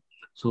approved,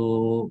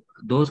 so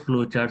those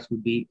flow charts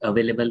would be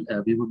available.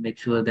 We would make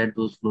sure that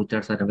those flow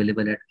charts are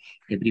available at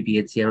every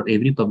PHC or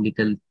every public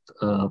health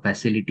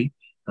facility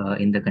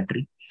in the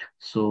country.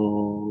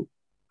 So,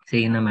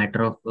 say in a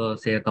matter of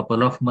say a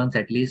couple of months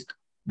at least,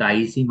 the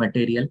IEC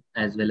material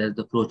as well as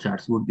the flow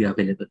charts would be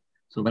available.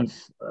 So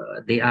once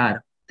they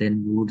are,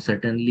 then we would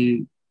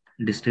certainly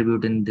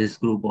distribute in this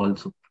group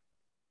also.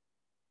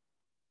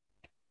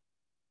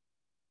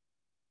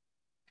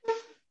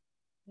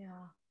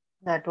 Yeah,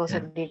 that was Yeah.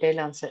 a detailed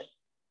answer.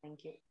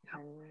 Thank you.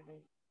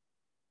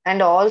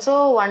 And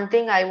also one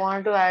thing I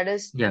want to add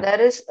is Yeah.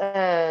 there is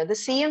the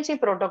CMC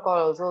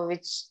protocol also,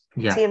 which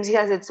Yeah. CMC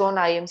has its own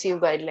IMCU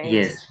guidelines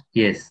Yes.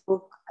 Yes.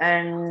 book.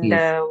 And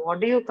Yes. what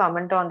do you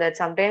comment on that?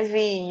 Sometimes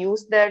we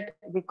use that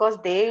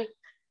because they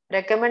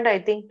recommend, I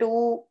think,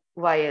 2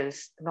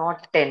 vials,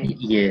 not 10,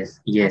 Yes.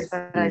 as Yes.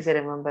 far as I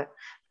Yes. remember.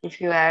 If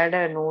you add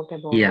a note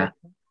about Yeah.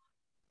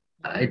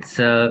 that. It's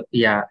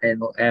yeah,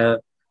 and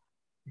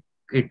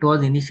it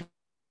was initially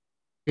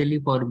recommended initially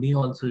for me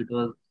also it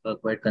was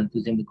quite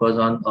confusing because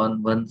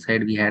on one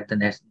side we had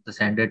the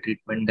standard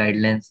treatment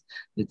guidelines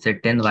which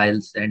said 10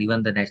 vials, and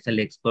even the national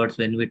experts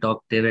when we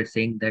talked they were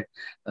saying that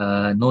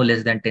no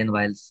less than 10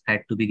 vials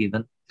had to be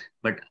given.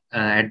 But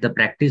at the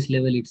practice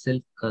level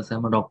itself,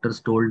 some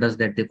doctors told us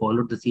that they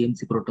followed the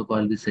CMC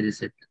protocol which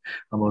suggested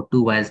about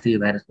 2 vials, 3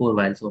 vials, 4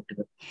 vials,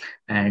 whatever.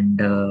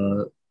 And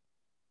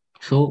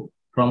so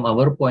from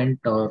our point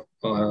of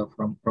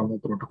from a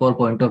protocol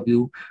point of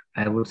view,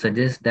 I would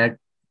suggest that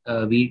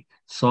we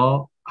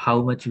saw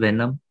how much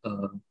venom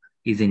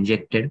is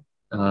injected.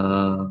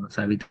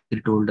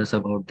 Savitri told us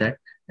about that.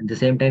 At the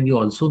same time, we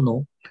also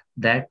know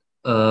that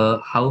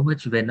how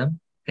much venom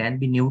can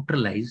be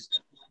neutralized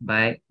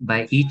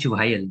by each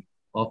vial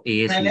of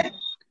ASV.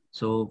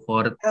 So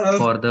for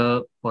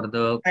the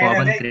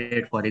common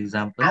crate, for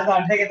example,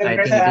 I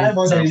think it is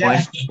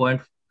uh,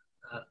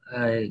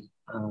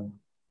 uh,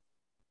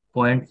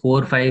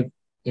 0.45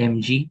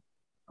 mg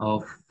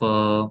of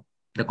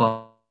the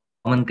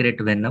common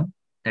crate venom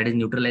that is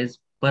neutralized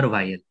per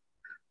vial.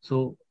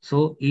 So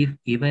if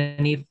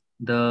even if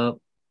the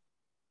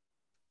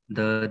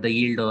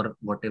yield or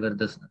whatever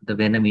the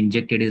venom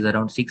injected is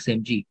around 6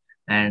 mg,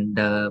 and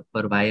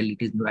per vial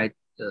it is right.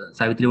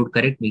 Savitri would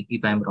correct me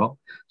if I'm wrong.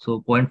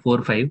 So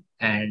 0.45,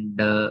 and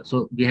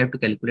so we have to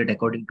calculate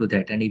according to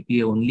that. And if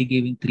we are only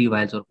giving 3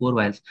 vials or 4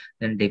 vials,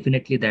 then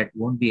definitely that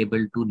won't be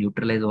able to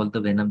neutralize all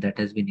the venom that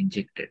has been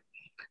injected.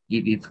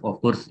 If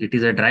of course it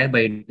is a dry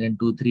bite, then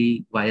 2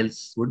 3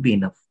 vials would be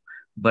enough.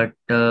 But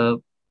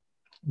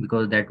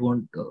because that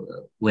won't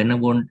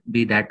venom won't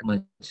be that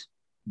much.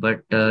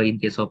 But in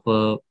case of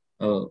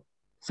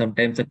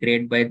sometimes a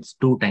crate bites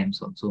 2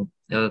 times also.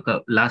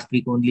 Last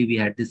week only we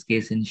had this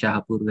case in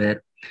Shahpur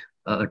where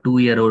a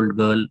 2-year-old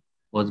girl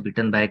was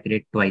bitten by a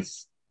crate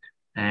twice,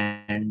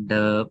 and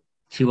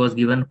she was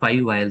given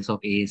 5 vials of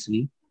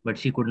ASV, but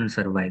she couldn't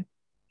survive.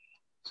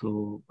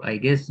 So I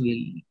guess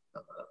we'll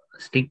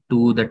stick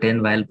to the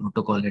 10 vial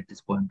protocol at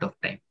this point of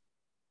time.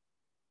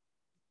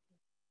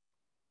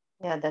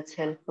 Yeah, that's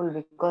helpful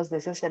because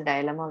this is a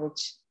dilemma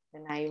which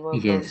when I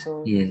worked Yes,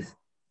 also. yes.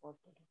 What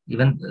to do.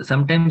 Even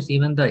sometimes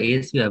even the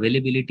ASV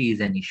availability is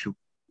an issue.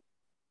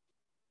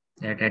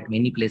 At Yeah,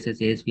 many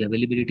places, ASV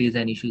availability is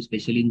an issue,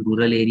 especially in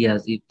rural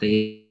areas. If the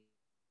ASV is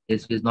not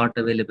available at the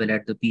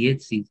PHCs, then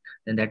that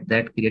creates an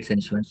issue. And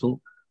so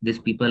these people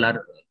are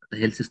the health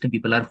system people are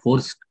forced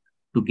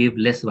to give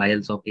less vials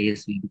of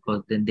ASV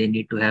because then they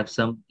need to have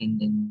some in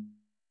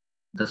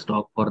the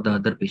stock for the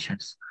other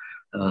patients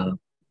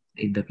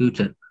in the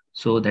future.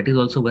 So that is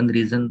also one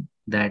reason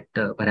that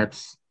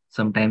perhaps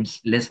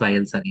sometimes less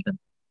vials are given.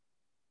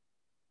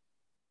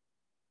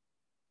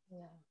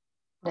 yeah.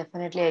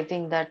 Definitely, I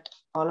think that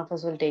all of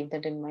us will take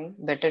that in mind.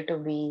 Better to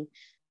be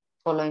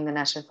following the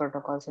national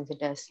protocol since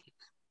it has,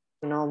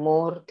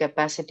 more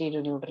capacity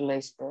to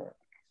neutralize the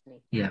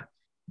snake. Yeah.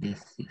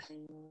 Yes. Yes.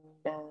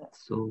 And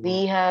So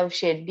we have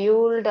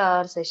scheduled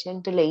our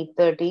session till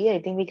 8:30.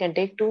 I think we can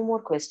take two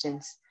more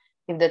questions,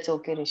 if that's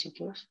okay,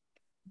 Rishikesh.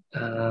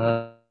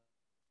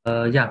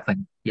 yeah,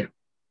 fine. Yeah.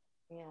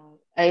 Yeah,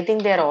 I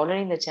think they are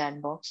already in the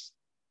chat box.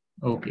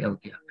 Okay,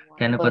 okay.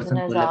 Can a One person person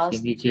has collapse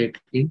asked.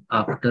 immediately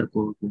after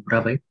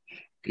cobra bite?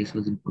 Case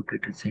was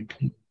reported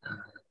recently.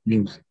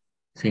 News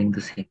saying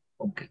the same.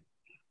 Okay.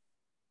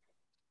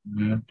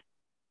 Mm.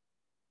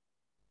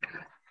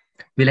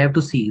 We'll have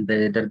to see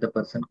whether the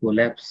person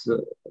collapse.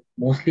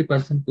 Mostly,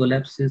 person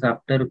collapses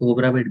after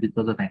cobra bite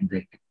because of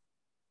anxiety,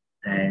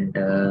 and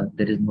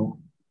there is no.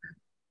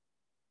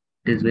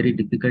 It is very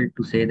difficult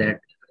to say that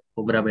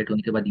cobra bite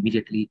होने के बाद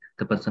immediately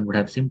the person would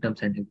have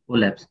symptoms and he would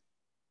collapse.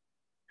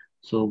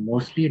 So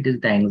mostly it is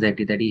the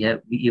anxiety that he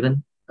have. We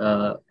even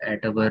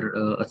at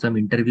our some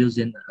interviews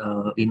in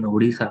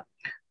Odisha,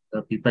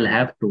 people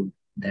have told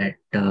that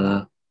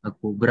a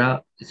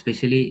cobra,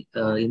 especially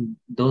in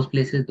those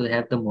places, they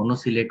have the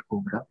monocellate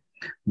cobra,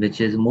 which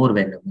is more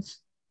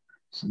venomous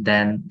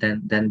than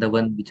the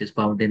one which is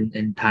found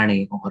in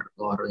Thane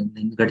or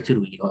in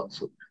Gadchiroli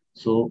also.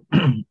 So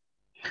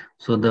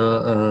so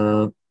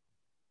the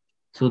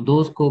so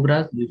those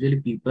cobras usually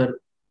people,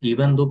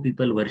 even though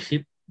people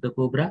worship the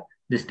cobra,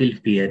 they still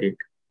fear it.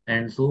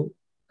 And so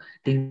I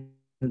think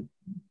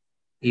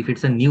if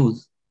it's a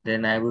news,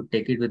 then I would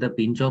take it with a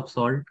pinch of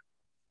salt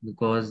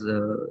because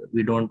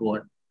we don't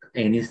want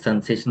any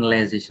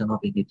sensationalization of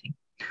anything.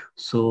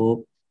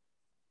 So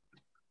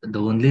the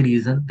only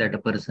reason that a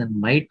person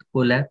might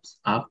collapse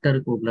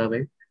after cobra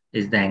bite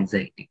is the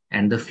anxiety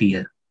and the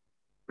fear.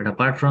 But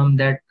apart from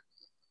that,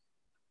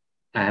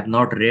 I have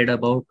not read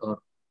about or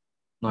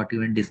not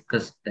even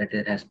discussed that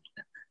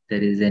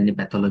there is any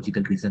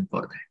pathological reason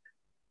for that.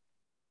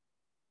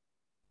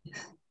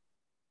 Yes.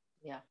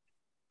 Yeah.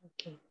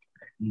 Okay.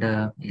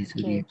 And yes,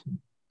 Okay. we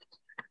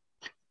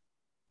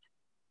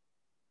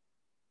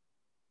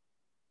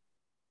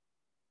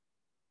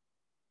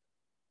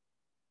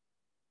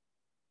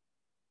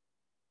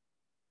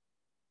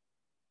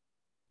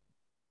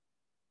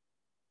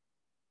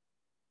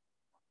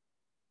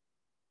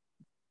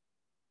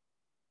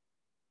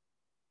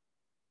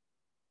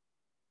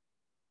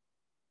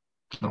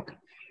okay.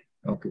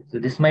 Okay, so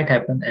this might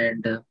happen,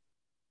 and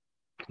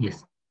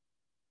yes.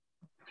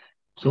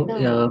 So, No,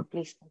 no, no.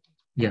 Please continue.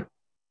 yeah,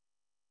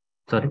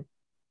 sorry.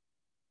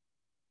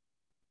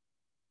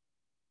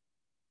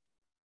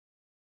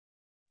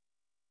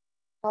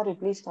 Sorry,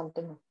 please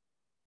continue.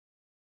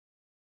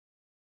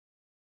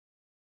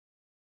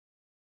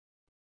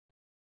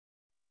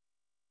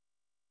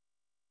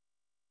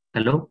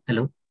 Hello,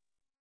 hello.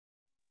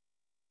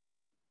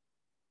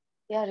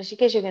 Yeah,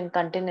 Rishikesh, you can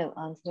continue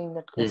answering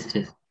that Yes,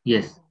 question. yes,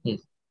 yes,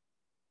 yes,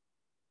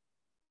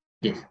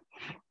 yes,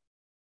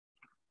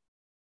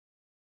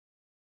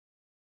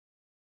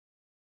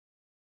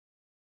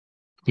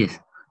 yes.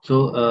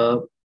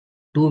 So,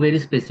 two very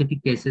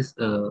specific cases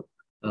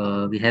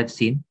we have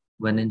seen,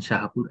 one in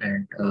Shahpur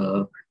and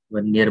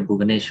one near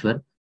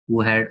Bhubaneswar,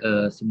 who had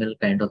a similar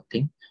kind of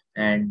thing.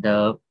 And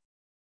the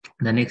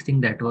next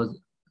thing that was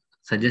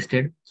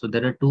suggested, so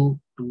there are two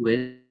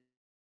ways.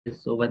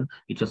 So one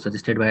which was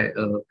suggested by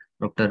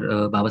Dr.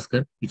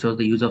 Bavaskar, which was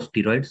the use of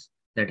steroids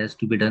that has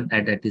to be done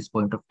at this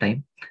point of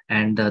time.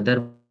 And the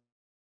other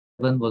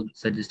one was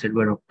suggested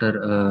by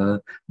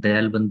Dr.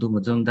 Dayal Bandhu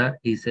Majumdar.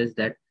 He says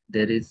that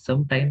there is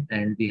some time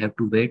and we have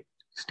to wait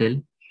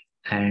still.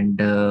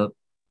 And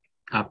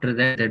after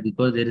that, that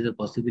because there is a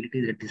possibility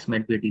that this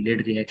might be a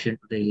delayed reaction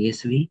to the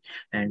ASV,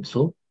 and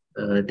so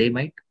they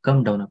might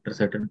come down after a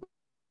certain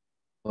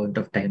point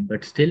of time.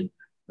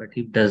 But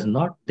if does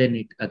not, then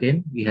it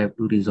again we have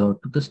to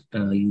resort to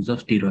the use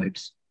of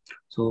steroids.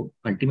 So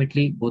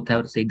ultimately, both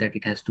are saying that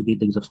it has to be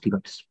the use of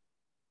steroids.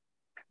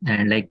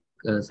 And like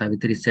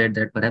Savitri said,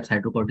 that perhaps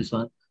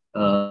hydrocortisone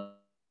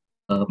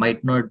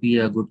might not be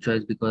a good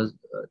choice because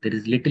there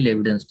is little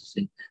evidence to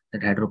say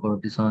that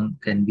hydrocortisone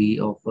can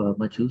be of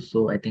much use.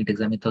 So I think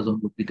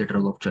dexamethasone would be the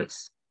drug of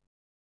choice.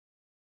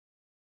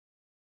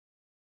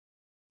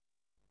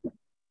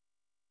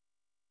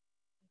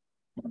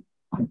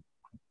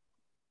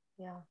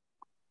 Yeah.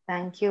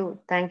 Thank you.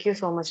 Thank you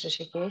so much,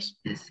 Rishikesh.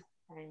 Yes.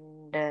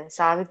 And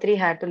Savitri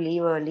had to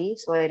leave early,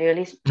 so I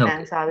really Okay.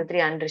 thank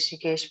Savitri and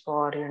Rishikesh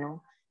for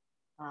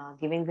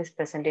giving this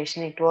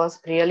presentation. It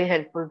was really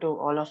helpful to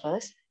all of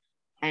us.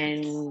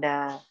 And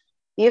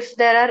if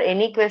there are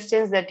any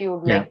questions that you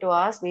would Yeah. like to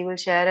ask, we will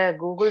share a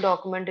Google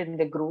document in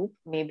the group.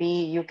 Maybe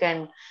you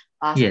can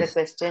ask the Yes.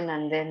 question,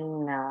 and then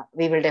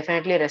we will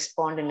definitely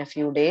respond in a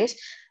few days.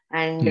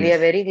 And we are Yes.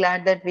 very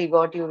glad that we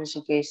got you,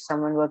 Rishikesh,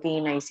 someone working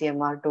in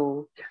ICMR,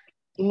 to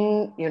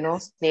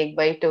snake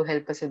bite to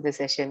help us with the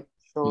session.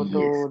 So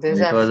Yes. this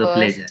is It our was a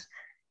pleasure. first,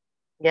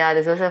 yeah,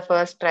 this was our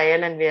first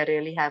trial, and we are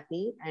really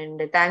happy.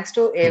 And thanks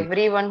to Yes.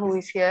 everyone who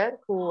is here,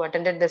 who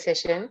attended the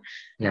session,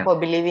 Yeah. for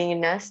believing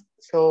in us.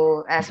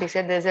 So as we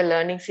said, there's a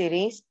learning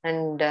series,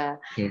 and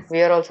Yes.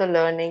 we are also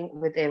learning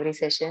with every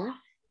session.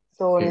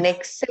 So Yes.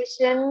 next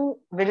session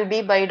will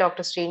be by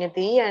Dr.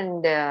 Srinidhi,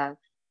 and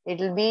it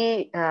will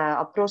be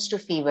approach to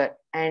fever.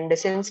 And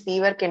since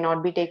fever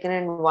cannot be taken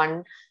in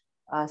one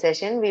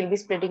session, we'll be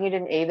splitting it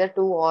in either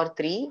two or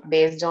three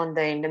based on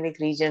the endemic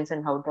regions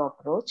and how to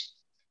approach.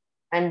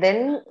 And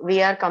then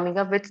we are coming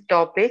up with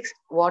topics.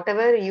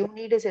 Whatever you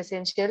need is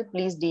essential,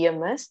 please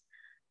DM us.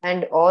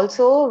 And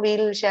also,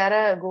 we'll share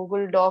a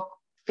Google Doc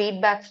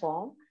feedback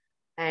form,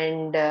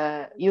 and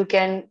you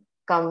can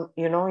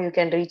you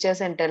can reach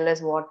us and tell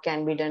us what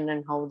can be done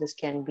and how this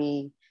can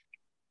be,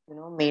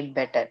 made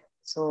better.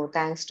 So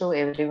thanks to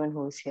everyone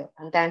who is here,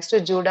 and thanks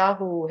to Judah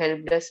who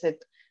helped us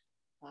with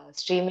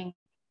streaming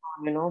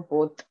on,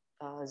 both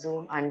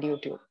Zoom and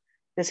YouTube.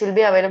 This will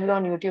be available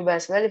on YouTube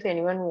as well. If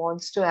anyone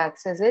wants to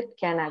access it,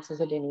 can access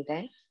it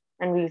anytime.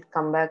 And we'll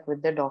come back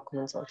with the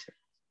documents also.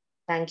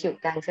 Thank you.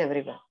 Thanks,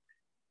 everyone.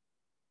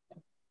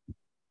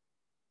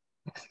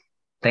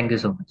 Thank you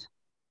so much.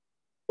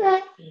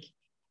 Thank you.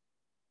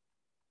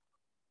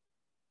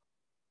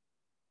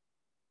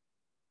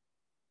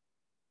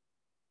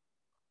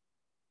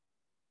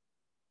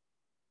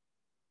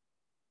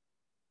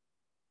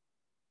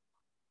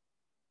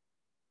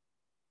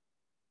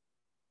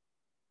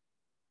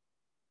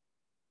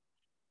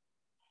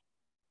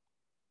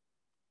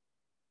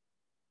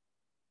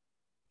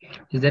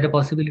 Is there a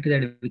possibility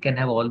that we can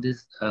have all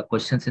these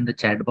questions in the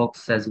chat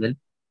box as well?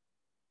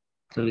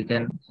 So we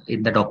can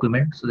in the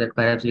document, so that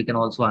perhaps we can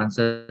also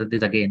answer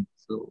this again.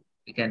 So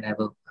we can have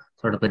a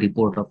sort of a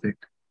report of it,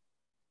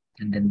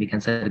 and then we can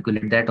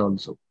circulate that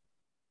also.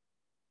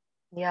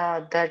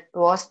 Yeah, that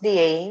was the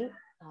aim.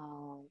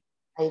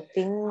 I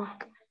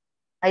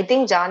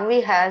think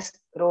Janvi has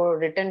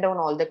written down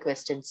all the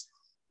questions.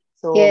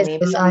 So Yes,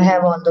 yes, I maybe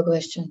have all the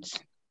questions.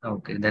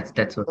 Okay, that's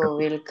so wonderful.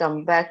 we'll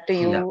come back to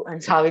Yeah. you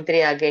and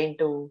Savitri again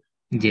to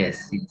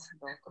Yes, yes.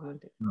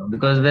 document it. No,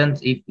 because when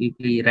if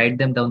we write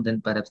them down, then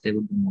perhaps they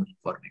would be more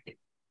informative.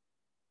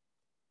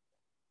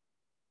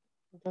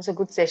 It was a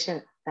good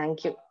session.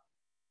 Thank you.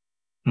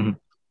 Mhm.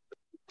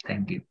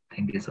 Thank you.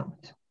 Thank you so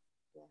much.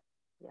 Yeah.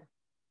 Yeah.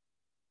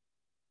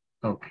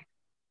 Okay.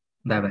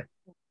 Bye bye.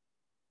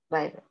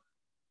 Bye.